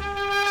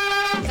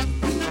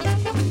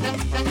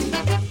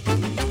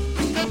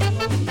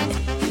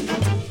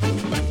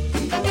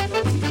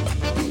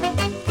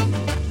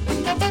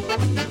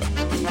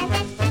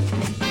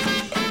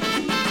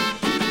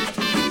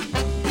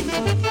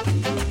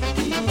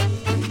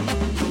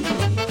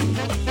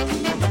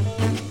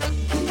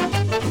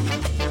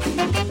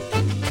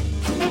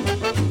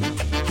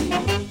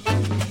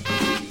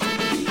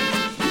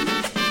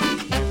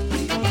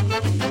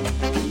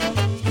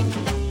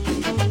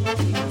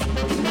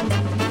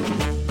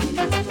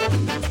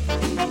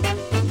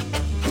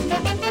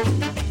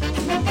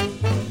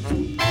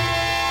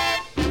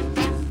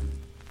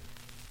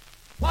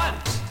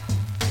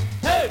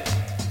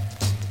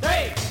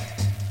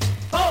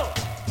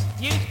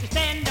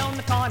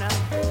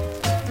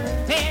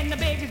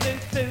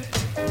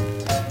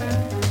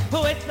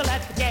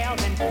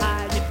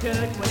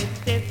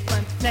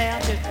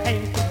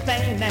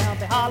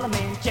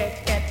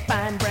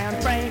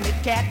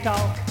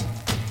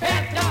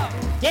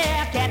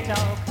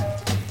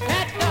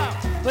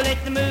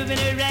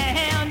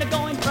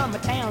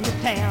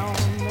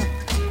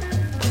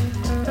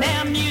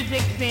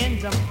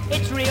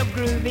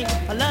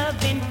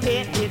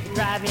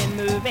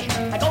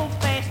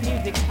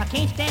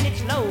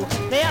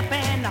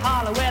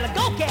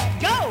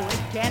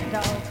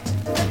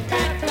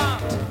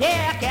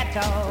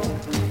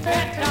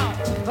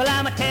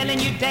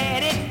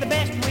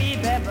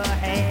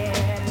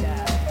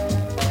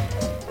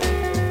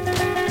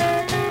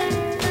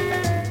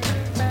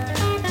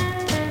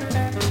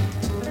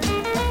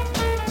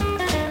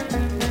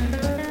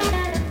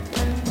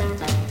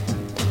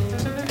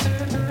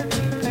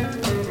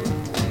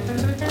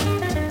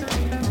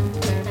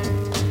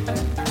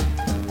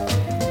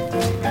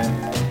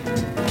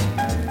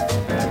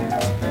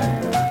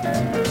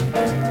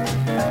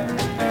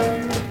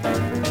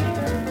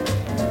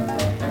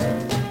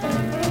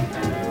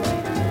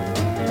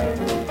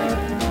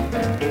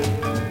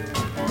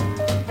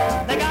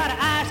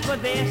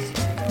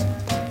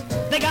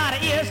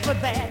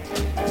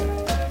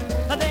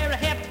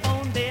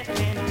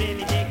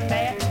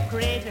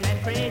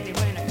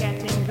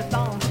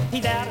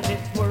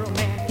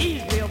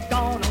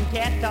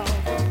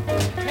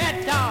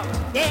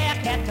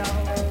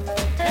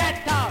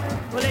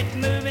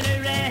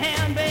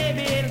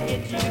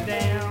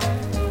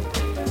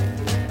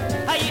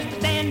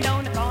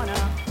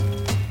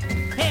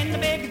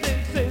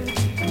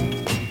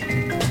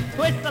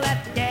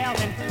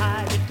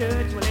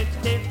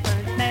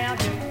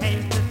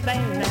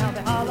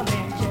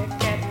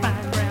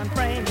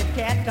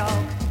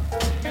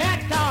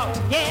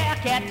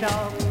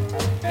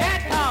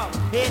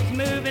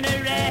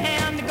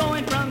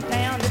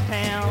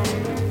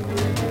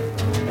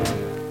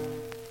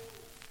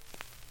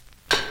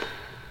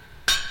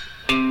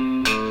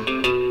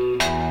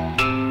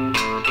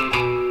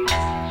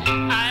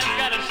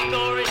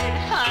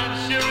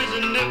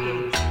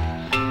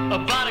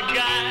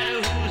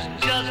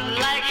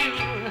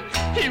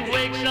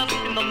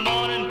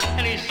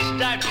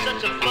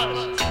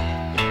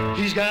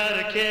 He's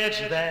gotta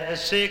catch that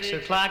 6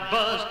 o'clock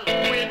bus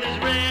with his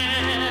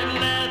red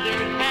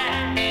leather hat.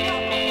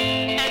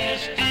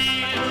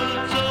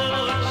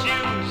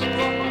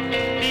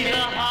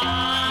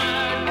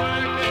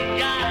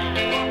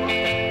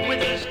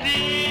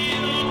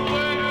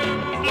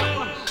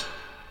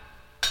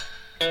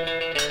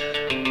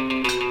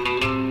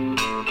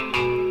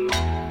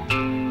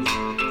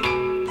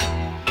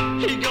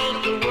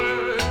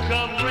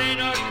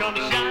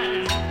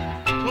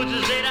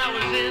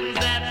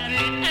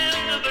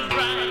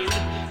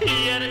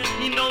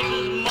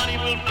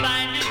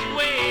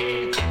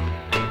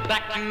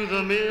 back to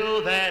the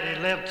mill that he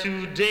left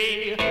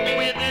today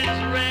with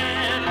his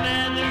red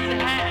leather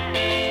hat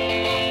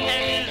and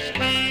his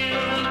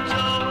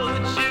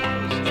steel-toed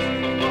shoes.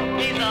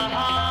 He's a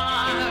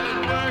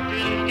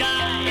hard-working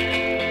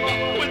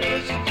guy with the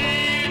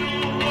steel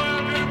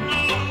worker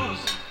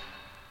blues.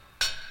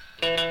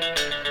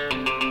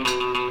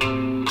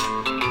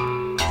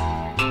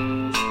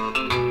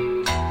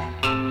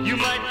 You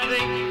might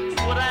think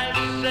what I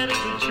said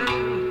isn't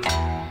true.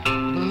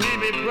 Believe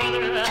me,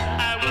 brother,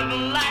 I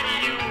wouldn't lie to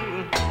you.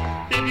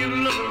 If you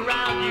look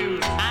around you,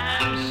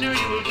 I'm sure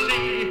you will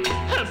see.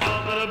 I'm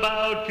talking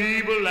about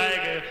people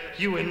like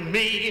you and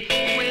me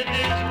with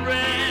his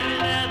red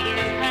leather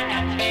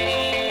hat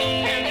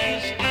and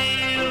his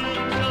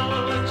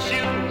steel-toed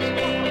shoes.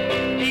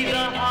 He's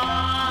a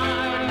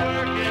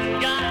hard-working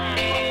guy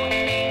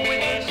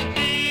with the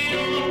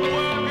steel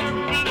worker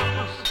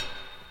blues.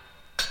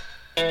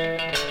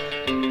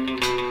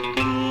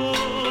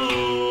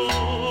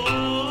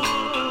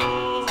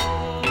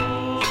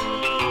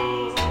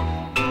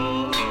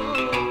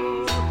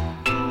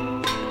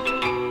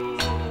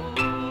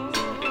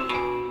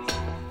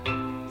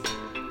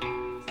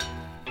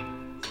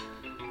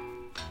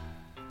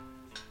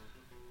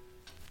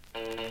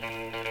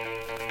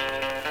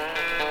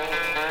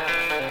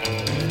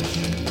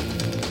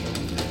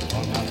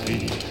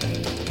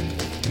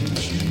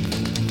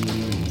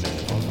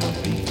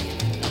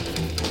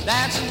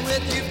 Dancing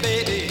with you,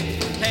 baby,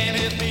 came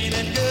here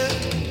feeling good.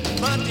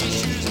 But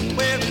these shoes I'm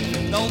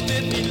wearing don't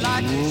fit me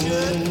like they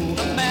should.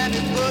 The man who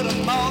put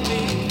them on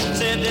me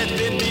said they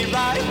fit me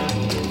right.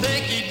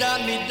 Think he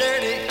done me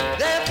dirty,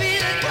 they're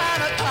feeling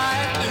kind of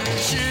tight. New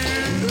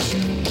shoes,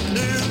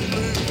 new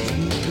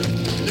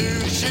blues, new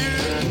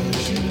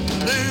shoes,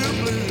 new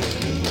blues,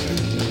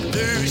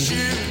 new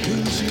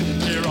shoes.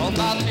 They're on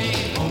my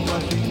feet.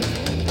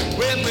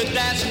 When we're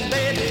dancing,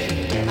 baby,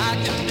 I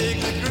can dig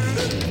the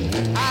groove.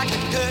 I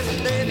can cut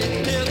it, baby,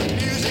 till the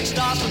music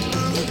starts to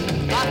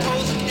move. My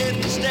toes are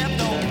getting stepped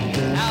on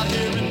out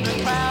here in the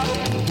crowd.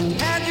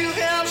 And you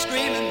hear them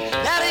screaming,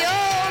 Daddy,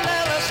 oh,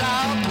 let us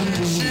out.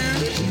 New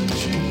shoes,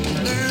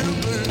 new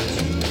blues,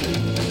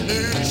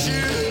 new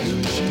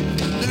shoes,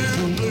 new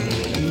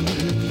blues,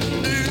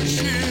 new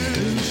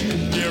shoes.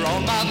 You're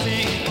on my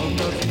feet.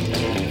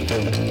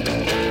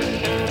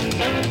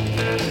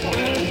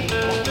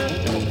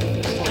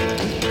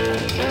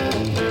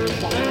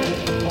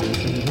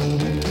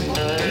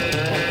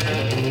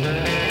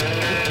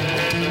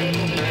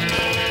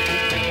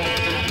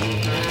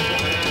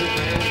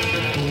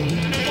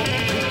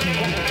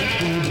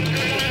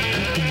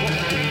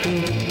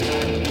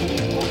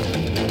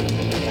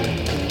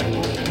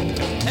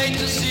 Hate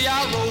to see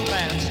our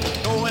romance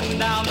going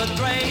down the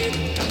drain.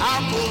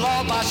 I'll pull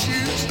off my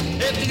shoes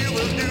if you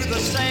will do the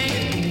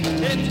same.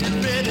 If you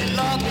really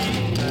love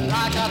me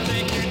like I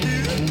think you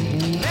do,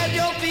 let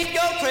your feet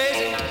go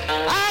crazy,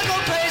 I'll go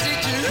crazy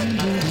too.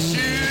 New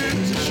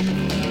shoes,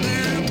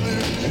 new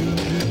blues,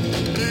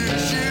 new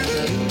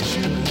shoes,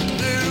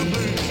 new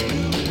blues,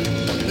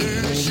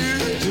 new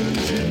shoes,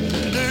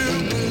 new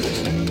blues,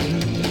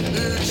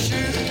 new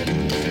shoes,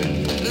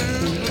 new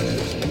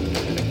blues,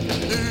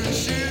 new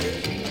shoes.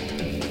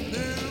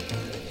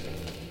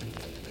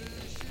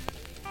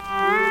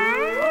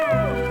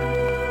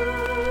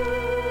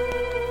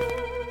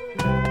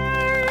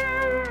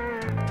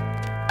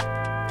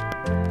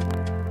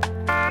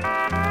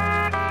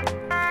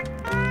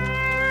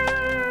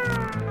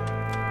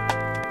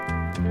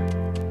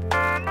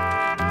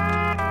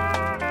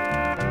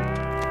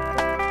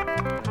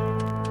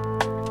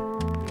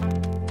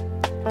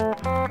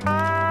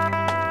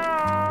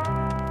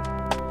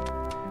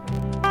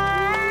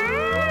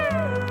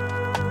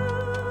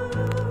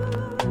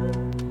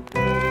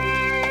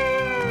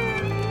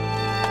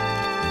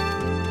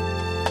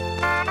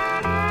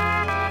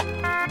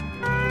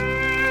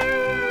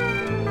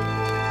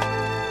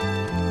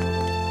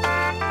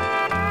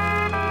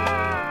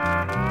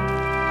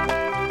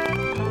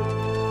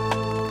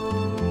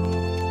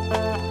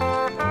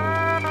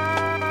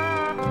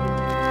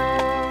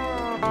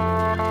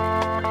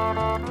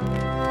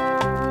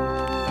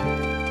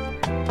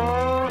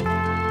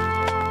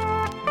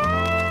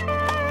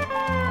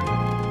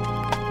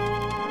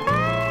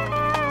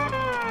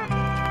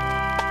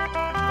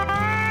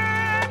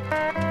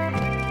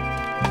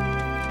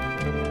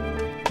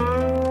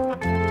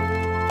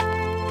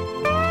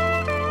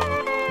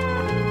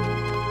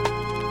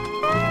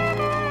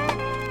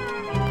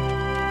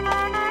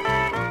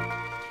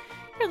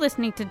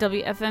 Listening to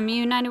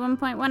WFMU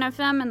 91.1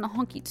 FM and the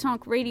Honky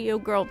Tonk Radio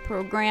Girl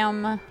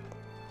program.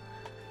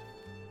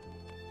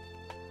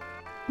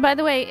 By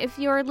the way, if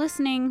you're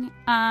listening,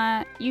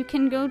 you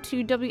can go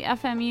to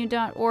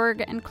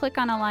WFMU.org and click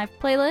on a live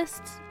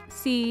playlist,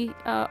 see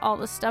all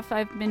the stuff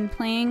I've been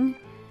playing,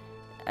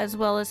 as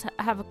well as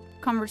have a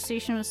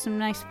conversation with some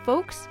nice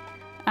folks.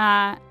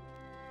 One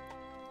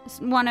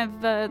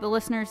of the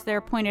listeners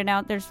there pointed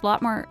out there's a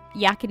lot more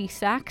yakety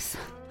sax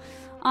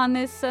on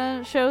this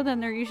show than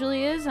there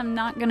usually is. I'm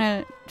not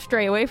gonna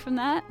stray away from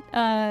that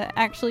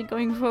actually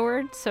going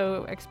forward,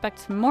 so expect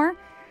some more.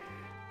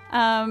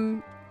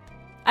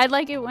 I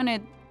like it when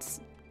it's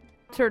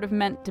sort of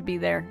meant to be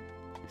there.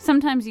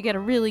 Sometimes you get a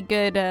really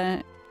good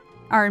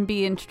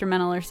R&B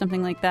instrumental or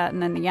something like that,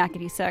 and then the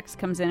yakety sax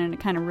comes in and it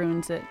kind of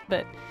ruins it.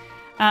 But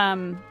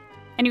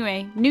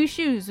anyway, New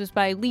Shoes was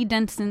by Lee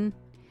Denson,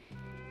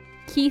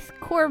 Keith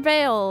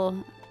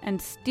Corvale, and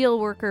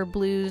Steelworker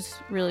Blues.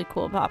 Really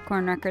cool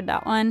popcorn record,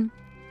 that one,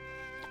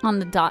 on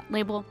the Dot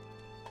label.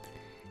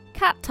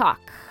 Cat Talk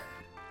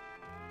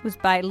was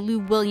by Lou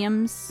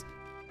Williams.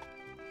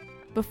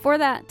 Before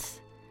that,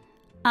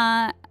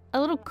 a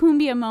little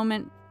cumbia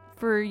moment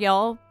for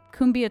y'all.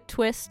 Cumbia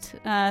Twist,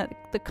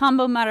 the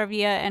Combo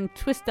Maravilla and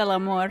Twist del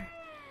Amor.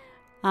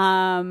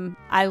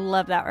 I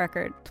love that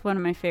record. It's one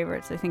of my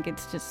favorites. I think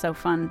it's just so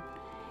fun.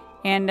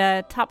 And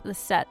top of the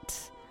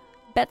set,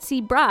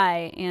 Betsy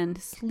Bry and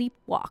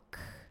Sleepwalk.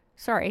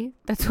 Sorry,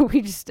 that's what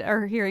we just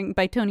are hearing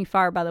by Tony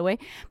Farr, by the way.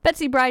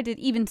 Betsy Bry did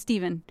Even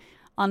Steven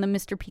on the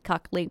Mr.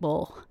 Peacock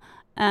label.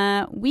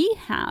 We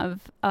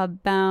have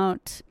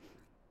about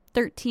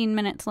 13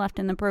 minutes left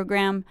in the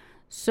program,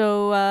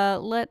 so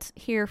let's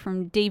hear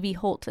from Davey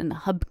Holt and the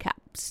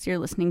Hubcaps. You're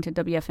listening to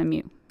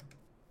WFMU.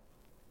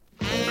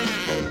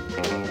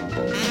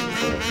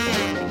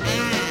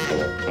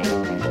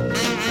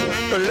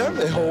 Let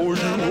me hold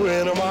you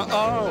in my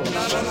arms.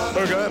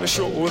 I gotta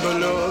show the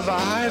love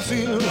I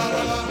feel.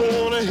 I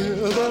wanna hear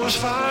those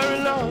fire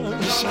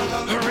alarms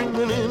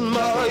ringing in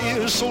my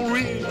ears so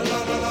real.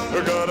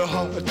 I got a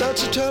heart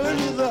that's telling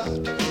you that.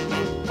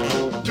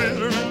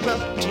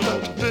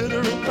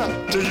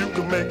 Bitter-in-fact, you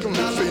can make me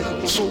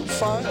feel so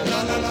fine.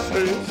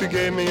 If you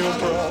gave me your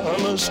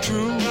promise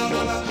true,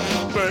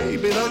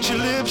 baby, that your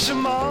lips are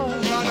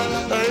mine,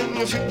 and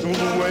you feel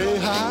the way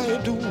I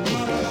do.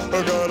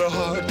 I got a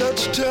heart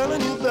that's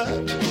telling you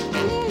that.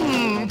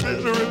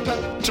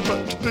 Bitter-in-fact,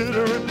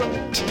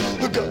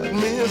 got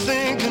me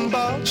thinking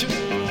about you,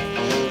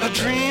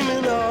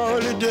 dreaming all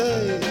the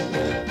day.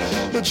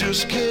 I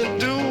just can't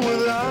do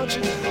without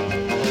you.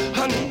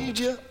 I need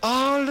you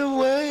all the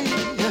way.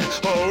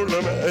 All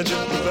the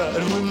magic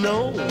that we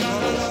know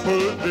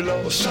would be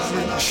lost if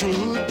we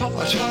should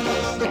part.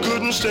 I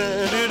couldn't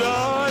stand it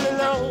all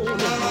alone,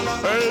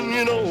 and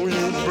you know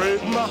you'd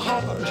break my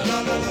heart.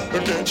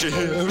 Can't you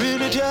hear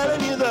really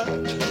telling you that?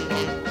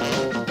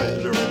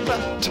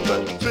 Bitter-in-fact.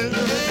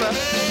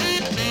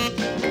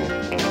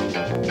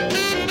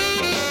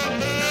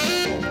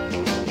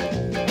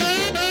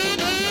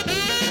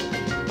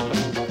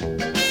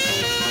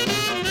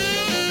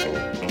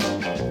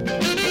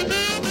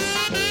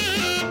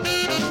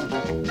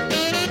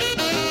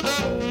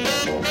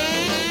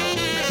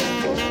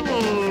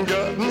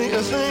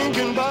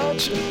 Thinking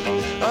about you,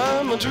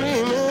 I'm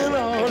dreaming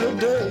all the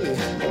day.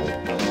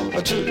 I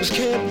just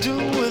can't do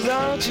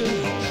without you,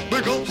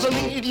 because I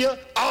need you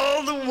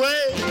all the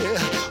way.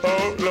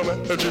 All the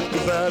magic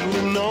that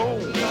we know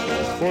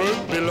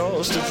would be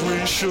lost if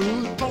we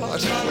should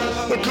part.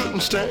 I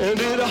couldn't stand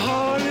it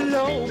all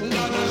alone,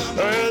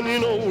 and you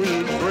know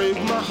you'd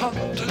break my heart.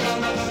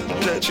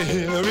 Can't you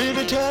hear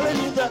really telling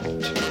you that?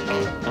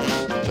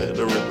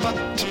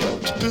 Bitter-in-fact.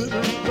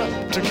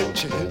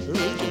 Can't you hear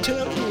really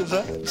telling you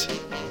that?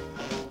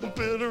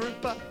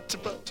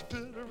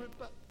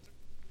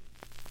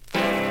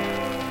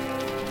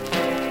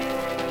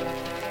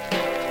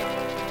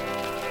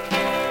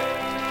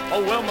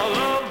 Oh, well, my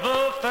love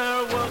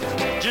affair was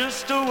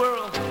just a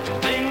whirl.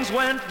 Things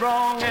went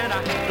wrong and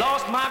I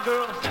lost my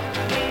girl.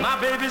 My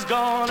baby's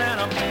gone and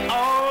I'm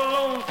all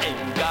alone.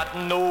 Ain't got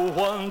no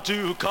one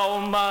to call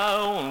my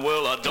own.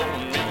 Well, I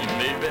don't need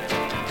maybe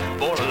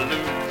for to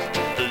lose.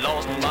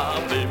 Lost my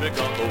baby,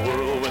 got the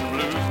whirlwind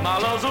blues. My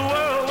love's a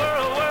whirl,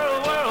 whirl, whirl,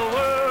 whirl,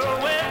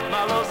 whirlwind.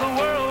 My love's a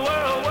whirl,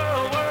 whirl,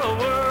 whirl, whirl,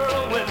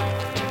 whirlwind.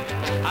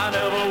 I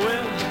never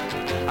win,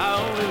 I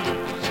only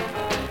lose.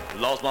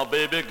 Lost my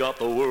baby, got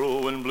the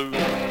whirlwind blues.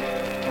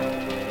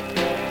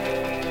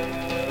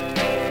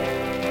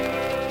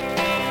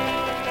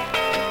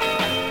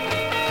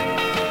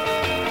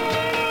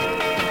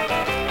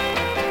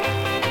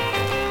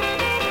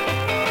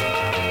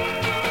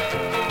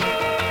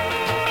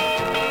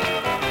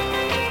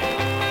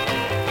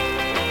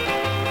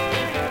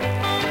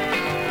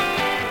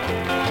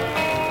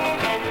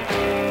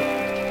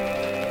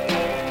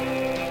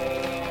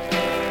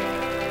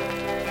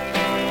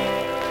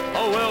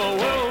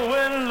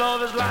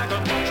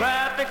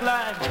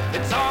 Light.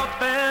 It's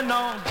off and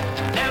on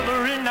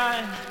every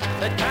night.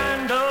 That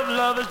kind of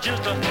love is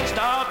just a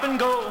stop and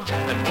go.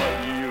 And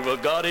what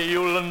you've got,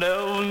 you'll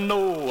never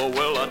know.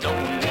 Well, I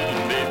don't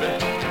need baby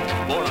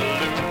for to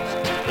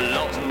lose.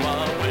 Lost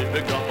my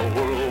baby, got the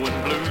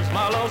whirlwind blues.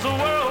 My love's a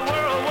whirl,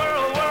 whirl,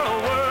 whirl, whirl,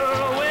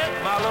 whirlwind.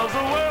 My love's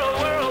a whirl,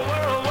 whirl,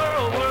 whirl,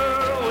 whirl,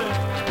 whirlwind.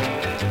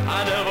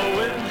 I never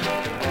win,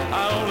 I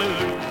only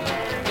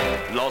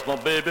lose. Lost my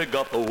baby,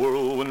 got the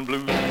whirlwind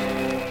blues.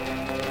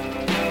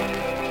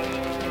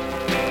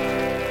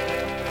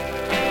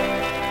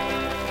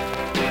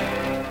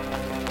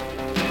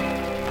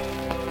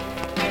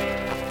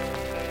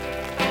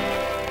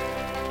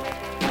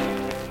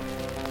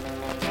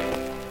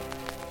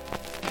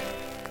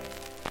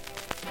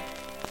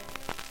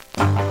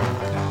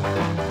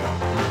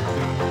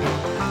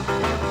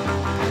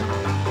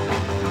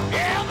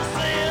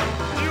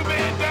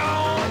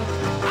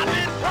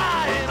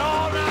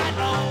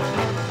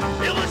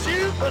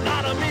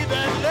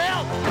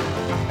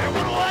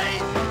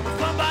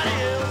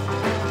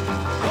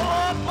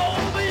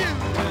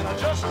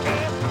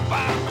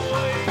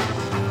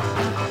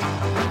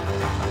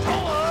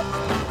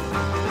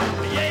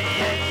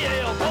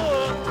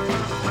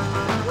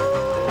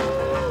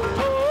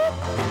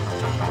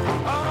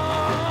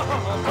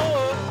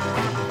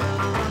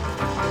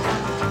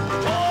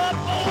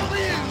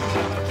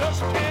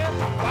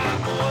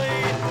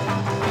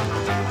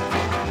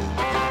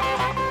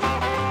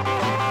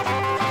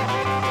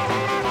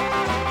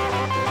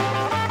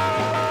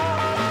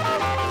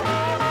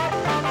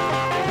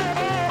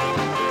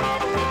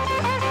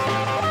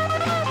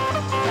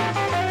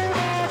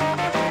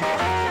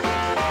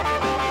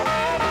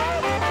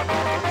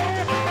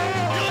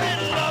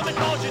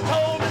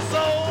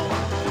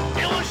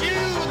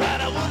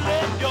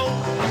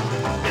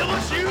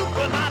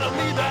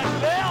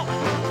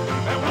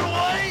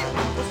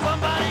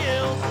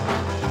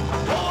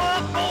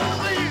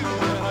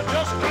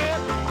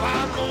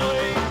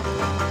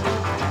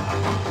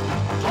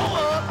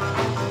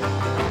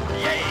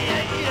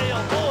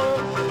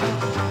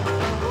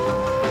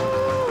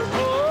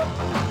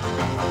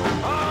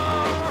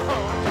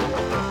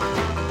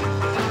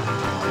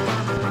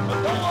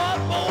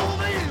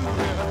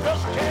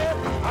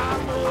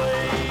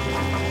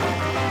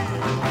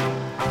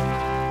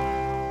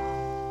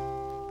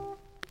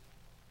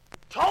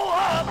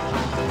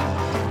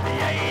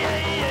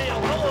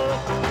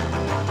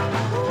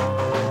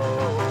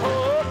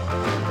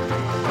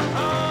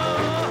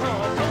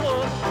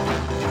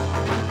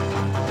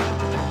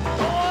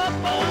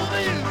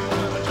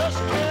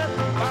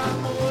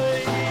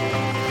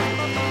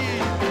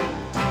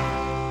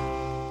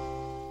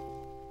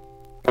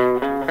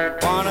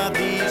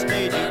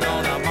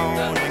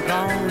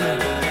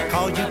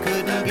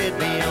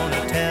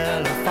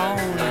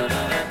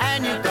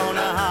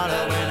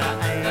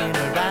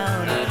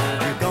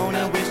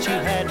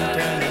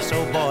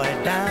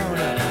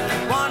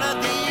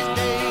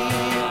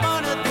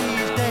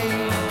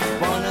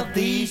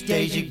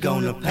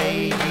 gonna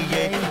pay you,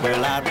 yeah.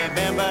 Well, I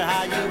remember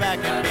how you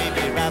acted,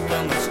 baby, right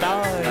from the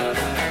start.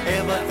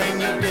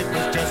 Everything you did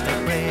was just to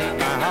break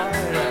my heart.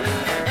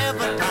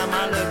 Every time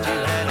I looked, you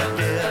had a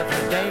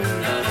different day.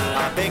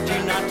 I begged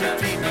you not to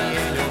treat me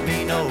in your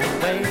mean old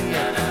way.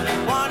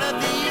 One of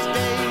these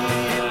days,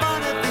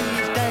 one of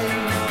these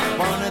days,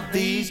 one of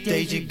these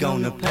days you're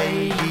gonna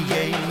pay you,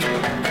 yeah.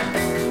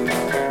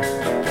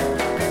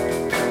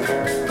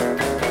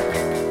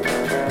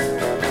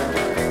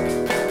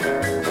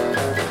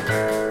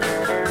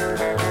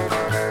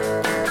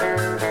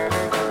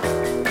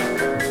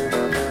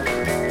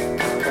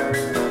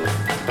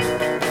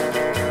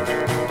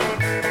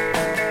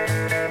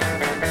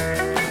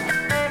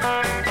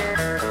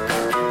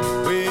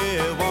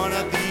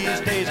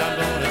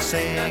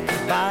 Say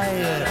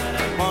goodbye.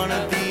 One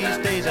of these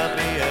days I'll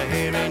be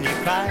hearing you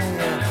cry.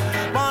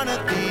 One of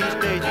these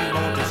days you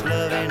won't just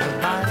love in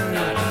a mind.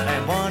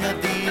 And one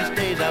of these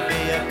days I'll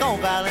be gone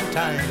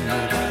Valentine.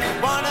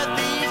 One of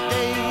these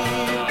days,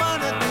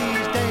 one of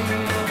these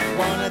days,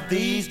 one of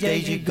these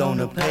days you're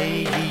gonna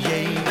pay,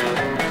 yeah.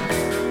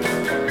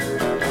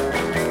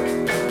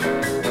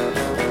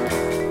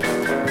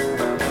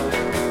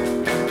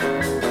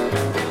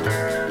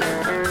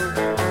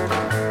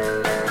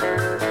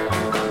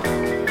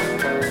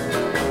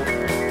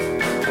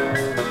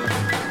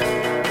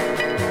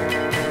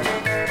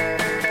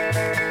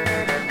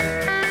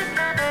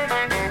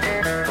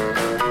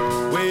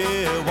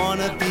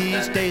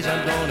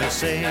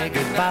 Say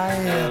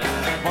goodbye.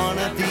 One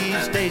of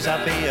these days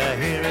I'll be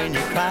hearing you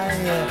cry.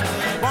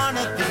 One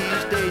of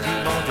these days you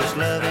won't just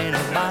love in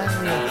a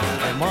mind.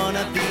 And one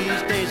of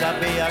these days I'll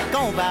be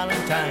gone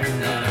Valentine.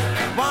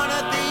 One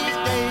of these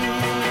days,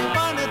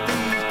 one of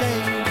these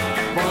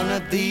days, one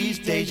of these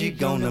days you're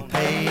gonna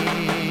pay.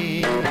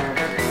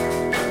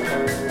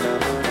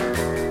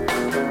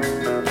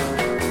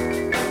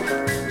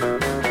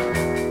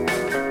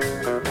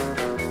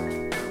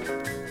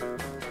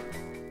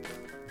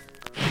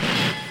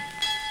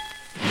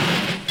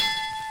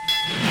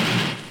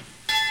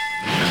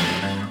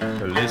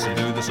 Listen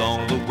to the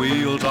song, the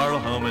wheels are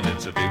a-humming,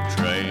 it's a big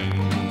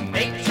train.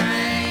 Big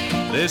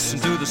train. Listen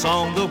to the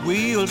song, the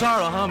wheels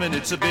are a-humming,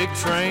 it's a big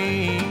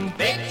train.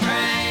 Big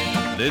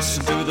train.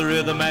 Listen to the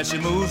rhythm as she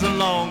moves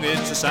along,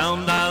 it's a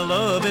sound I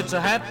love, it's a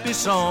happy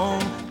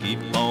song.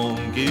 Keep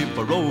on, keep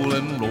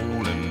a-rollin',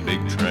 rollin',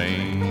 big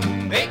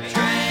train. Big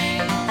train.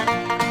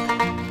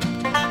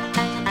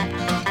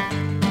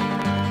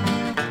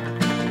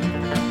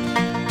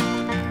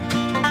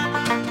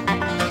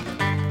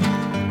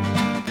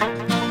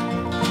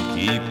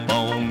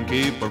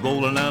 Keep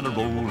a-rollin' and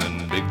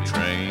a-rollin', big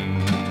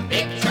train.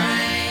 Big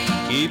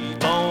train.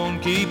 Keep on,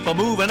 keep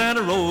a-movin' and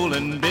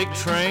a-rollin', big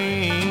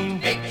train.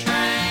 Big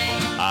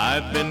train.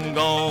 I've been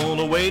gone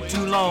away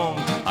too long.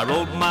 I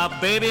wrote my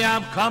baby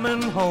I'm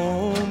coming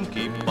home.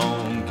 Keep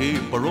on,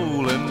 keep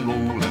a-rollin',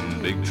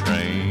 rollin', big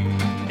train.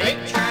 Big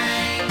train.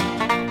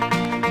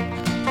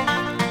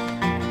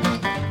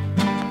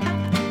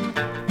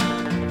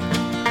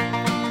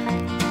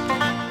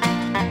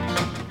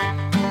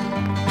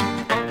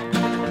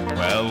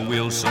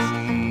 We'll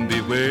soon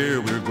be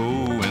where we're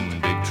going,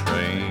 big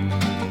train.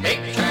 Big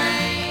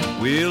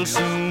train. We'll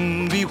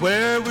soon be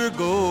where we're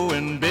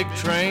going, big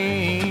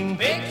train.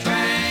 Big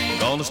train.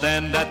 Gonna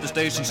stand at the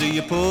station, see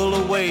you pull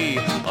away.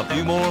 A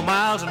few more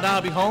miles and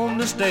I'll be home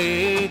to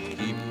stay.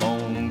 Keep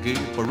on,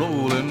 keep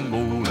a-rollin',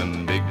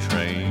 rollin', big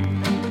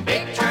train.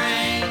 Big train.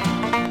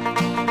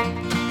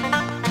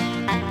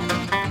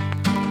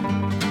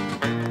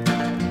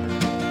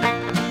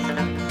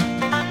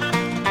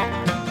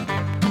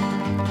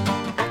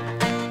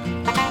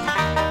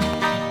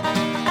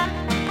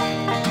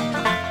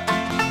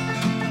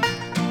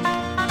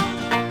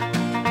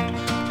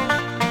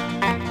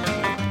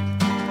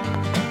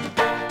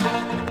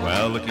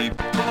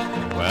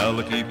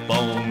 Keep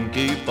on,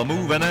 keep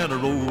a-movin' and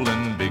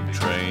a-rollin', big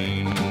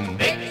train.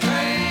 Big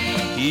train.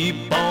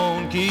 Keep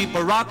on, keep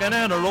a-rockin'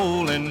 and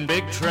a-rollin',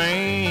 big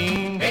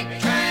train. Big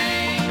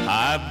train.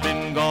 I've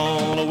been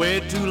gone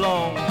away too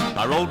long.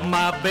 I wrote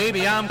my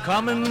baby I'm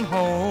coming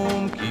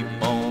home.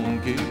 Keep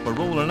on, keep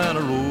a-rollin' and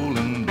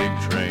a-rollin', big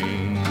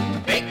train.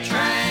 Big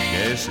train.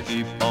 Yes,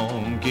 keep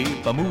on,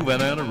 keep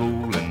a-movin' and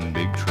a-rollin',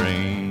 big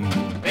train.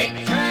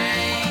 Big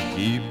train.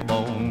 Keep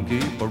on,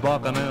 keep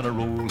a-rockin' and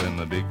a-rollin',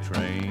 a big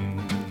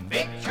train.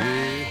 Big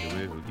train.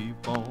 Yeah, we'll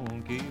keep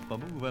on, keep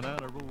a-movin'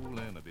 and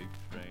a-rollin', a big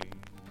train.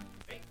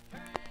 Big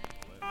train.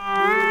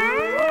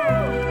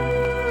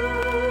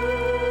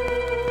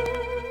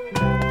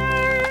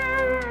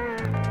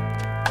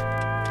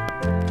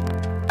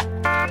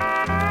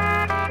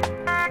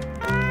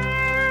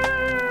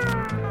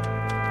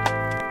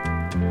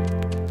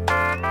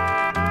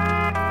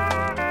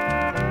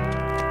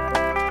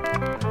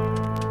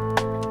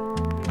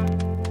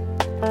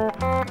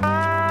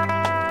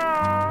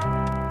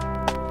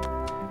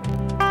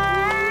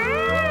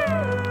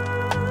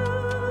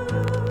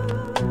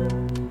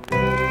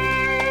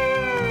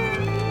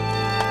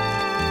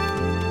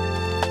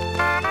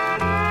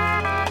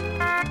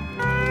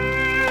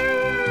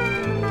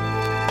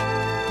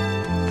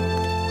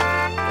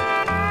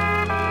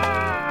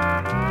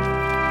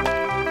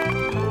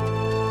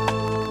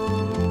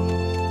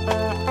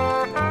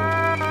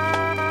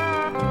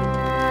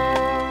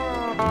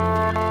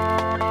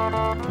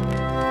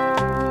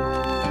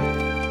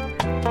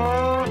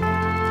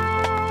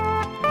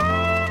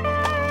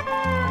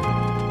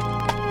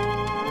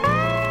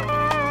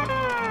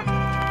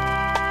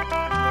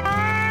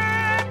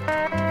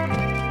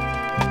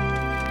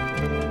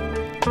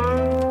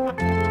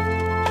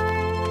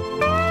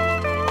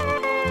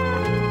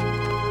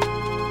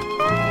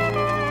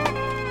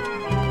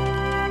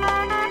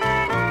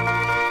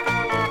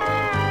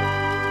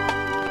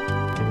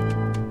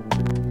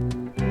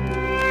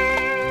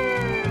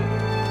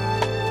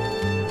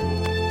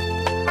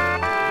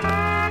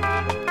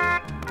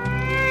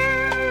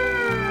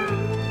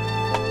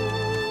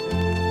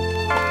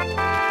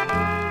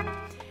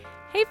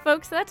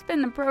 folks, that's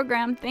been the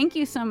program. Thank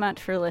you so much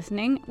for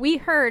listening. We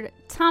heard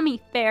Tommy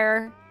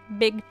Fair,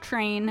 Big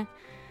Train.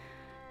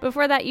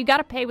 Before that, You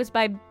Gotta Pay was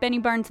by Benny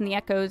Barnes and the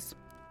Echoes.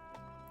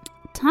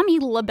 Tommy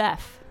LaBeouf,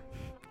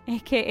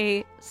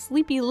 a.k.a.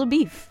 Sleepy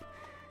LaBeef,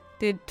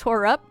 did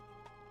Tore Up.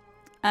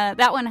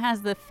 That one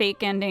has the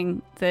fake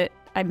ending that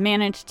I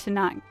managed to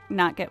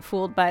not get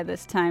fooled by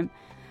this time.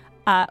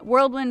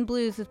 Whirlwind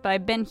Blues is by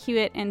Ben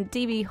Hewitt, and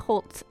D.B.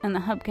 Holt and the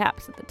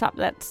Hubcaps at the top of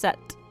that set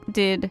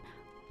did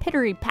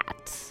Pittery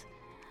Pats.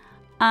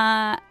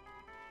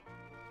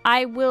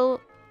 I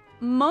will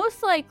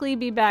most likely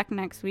be back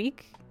next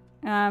week,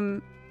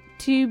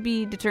 to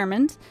be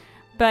determined.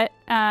 But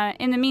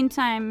in the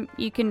meantime,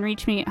 you can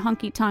reach me at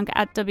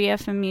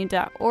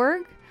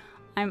honkytonk@wfmu.org.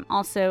 I'm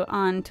also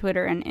on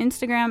Twitter and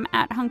Instagram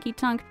at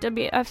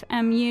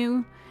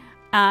honkytonkwfmu.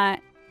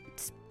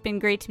 It's been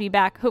great to be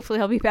back. Hopefully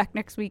I'll be back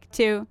next week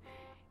too.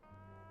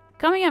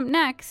 Coming up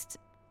next,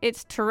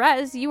 it's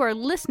Therese. You are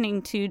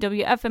listening to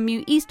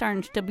WFMU East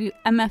Orange,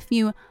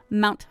 WMFU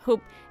Mount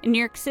Hope in New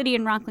York City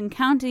and Rockland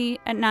County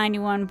at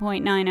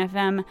 91.9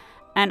 FM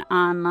and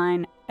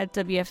online at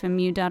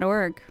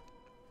WFMU.org.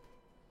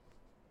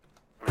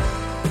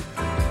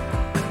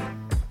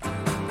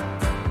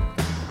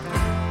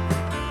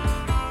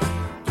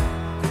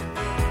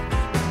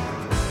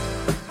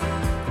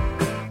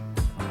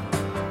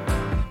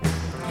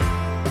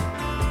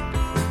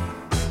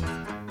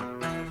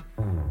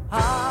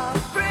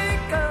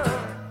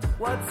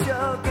 What's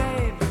your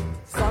game?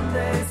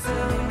 Someday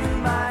soon you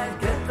might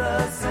get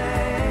the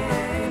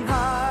same.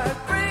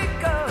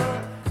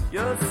 Heartbreaker,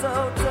 you're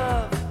so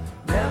tough,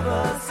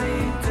 never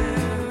seem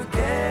to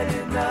get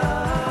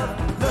enough.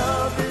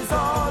 Love is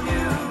all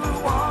you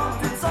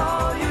want, it's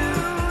all you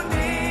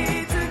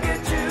need to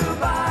get you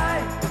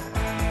by.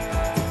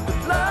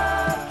 But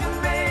love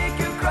can make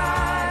you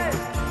cry,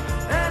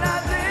 and I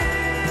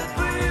live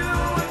for you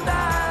and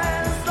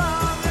die as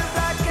long as I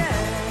can.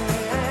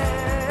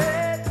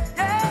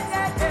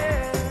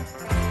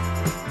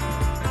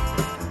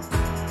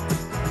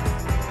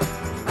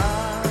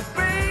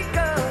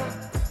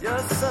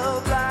 You're so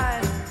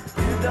blind,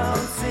 you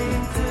don't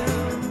seem to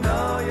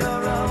know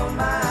your own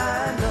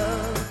mind.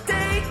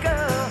 Take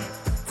a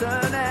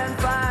turn and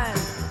find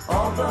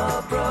all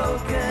the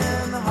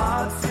broken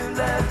hearts you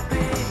left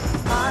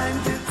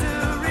behind you to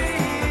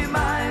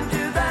remind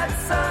you that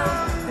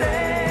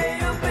someday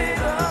you'll pay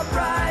the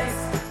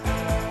price.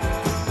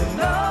 And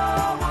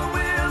no one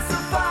will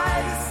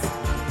suffice,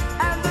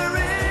 and there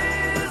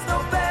is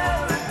no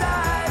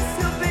paradise.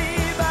 You'll be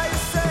by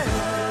yourself.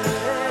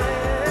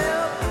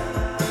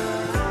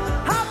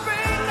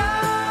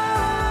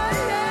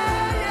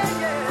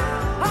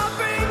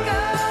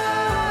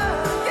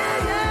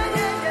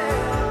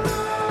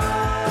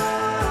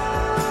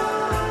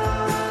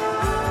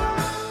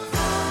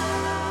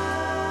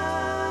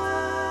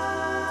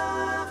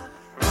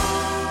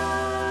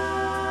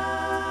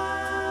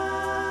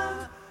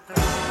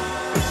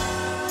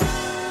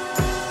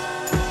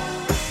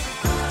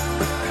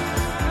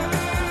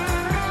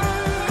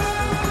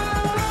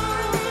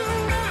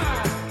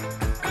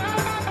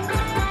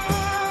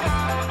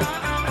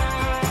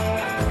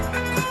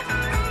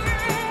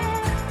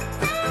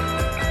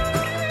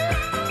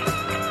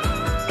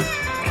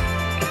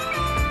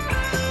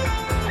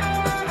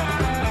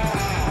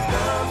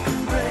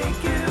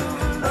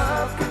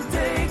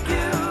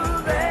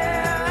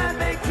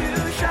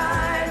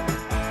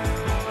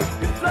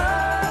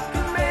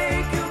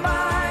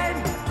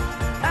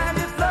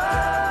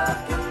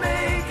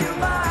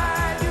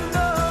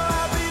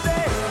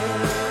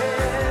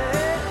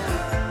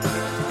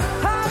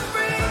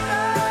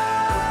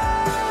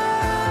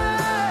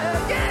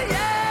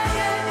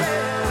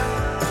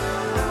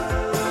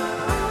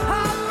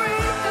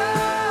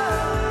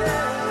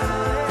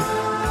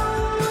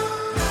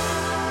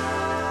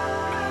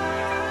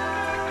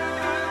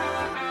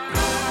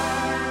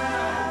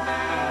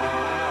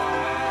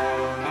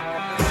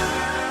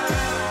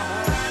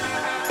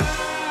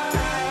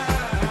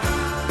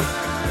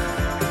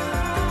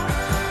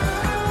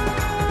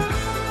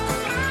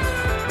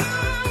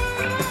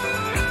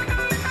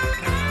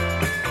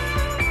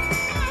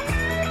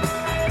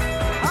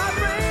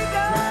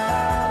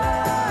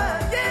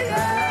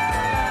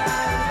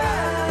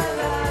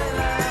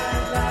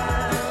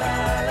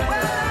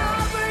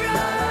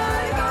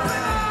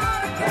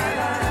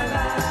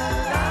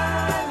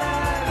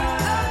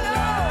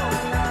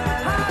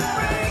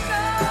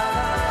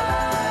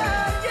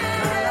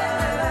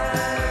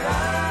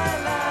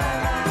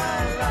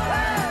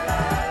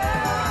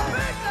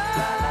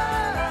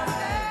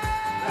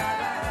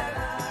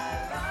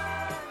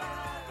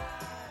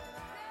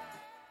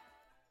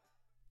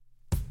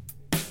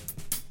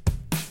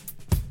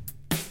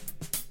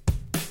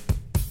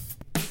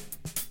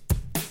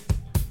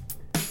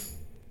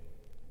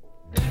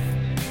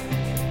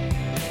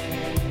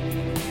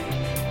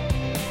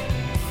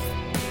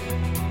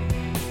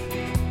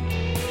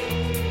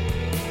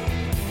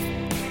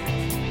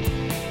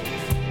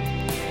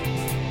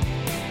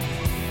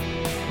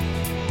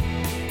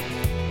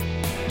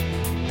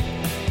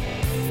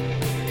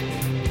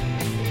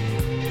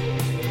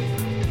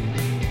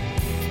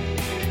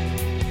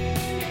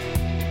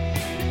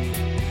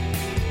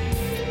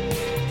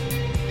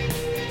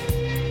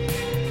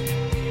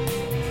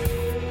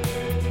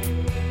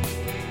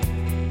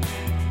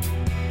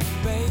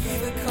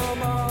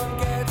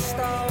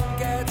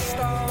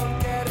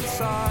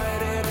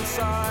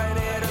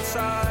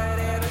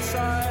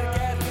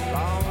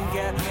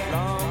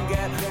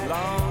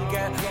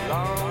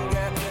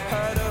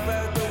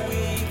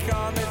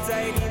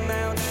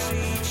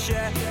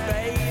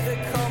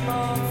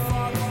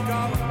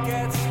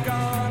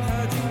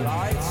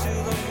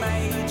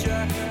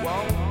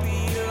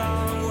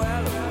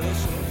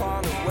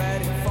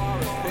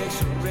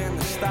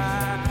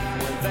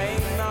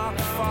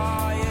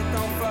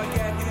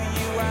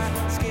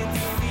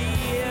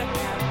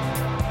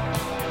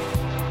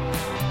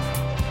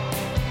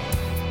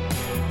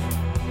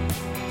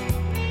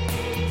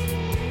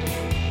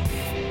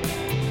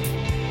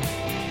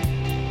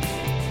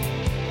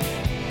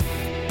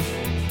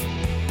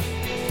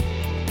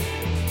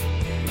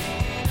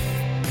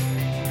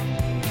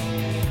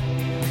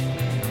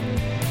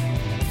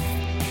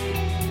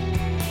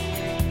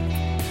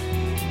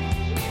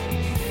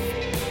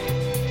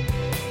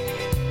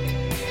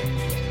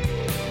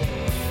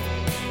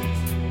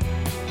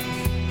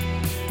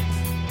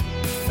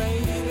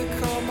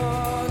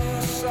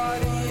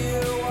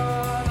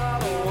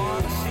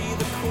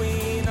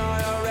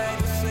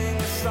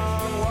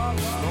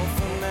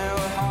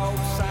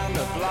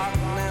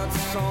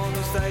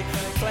 they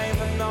claim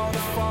to know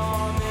the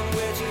form in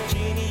which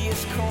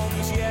genius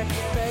comes. Yeah,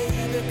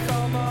 baby,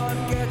 come on,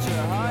 get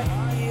your high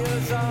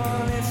heels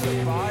on. It's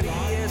a body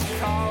is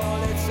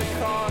cold, it's a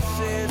course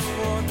is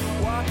fun.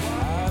 What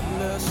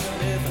endless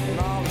living,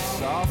 all the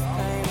soft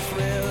pain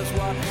thrills.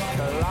 What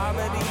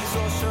calamities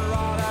or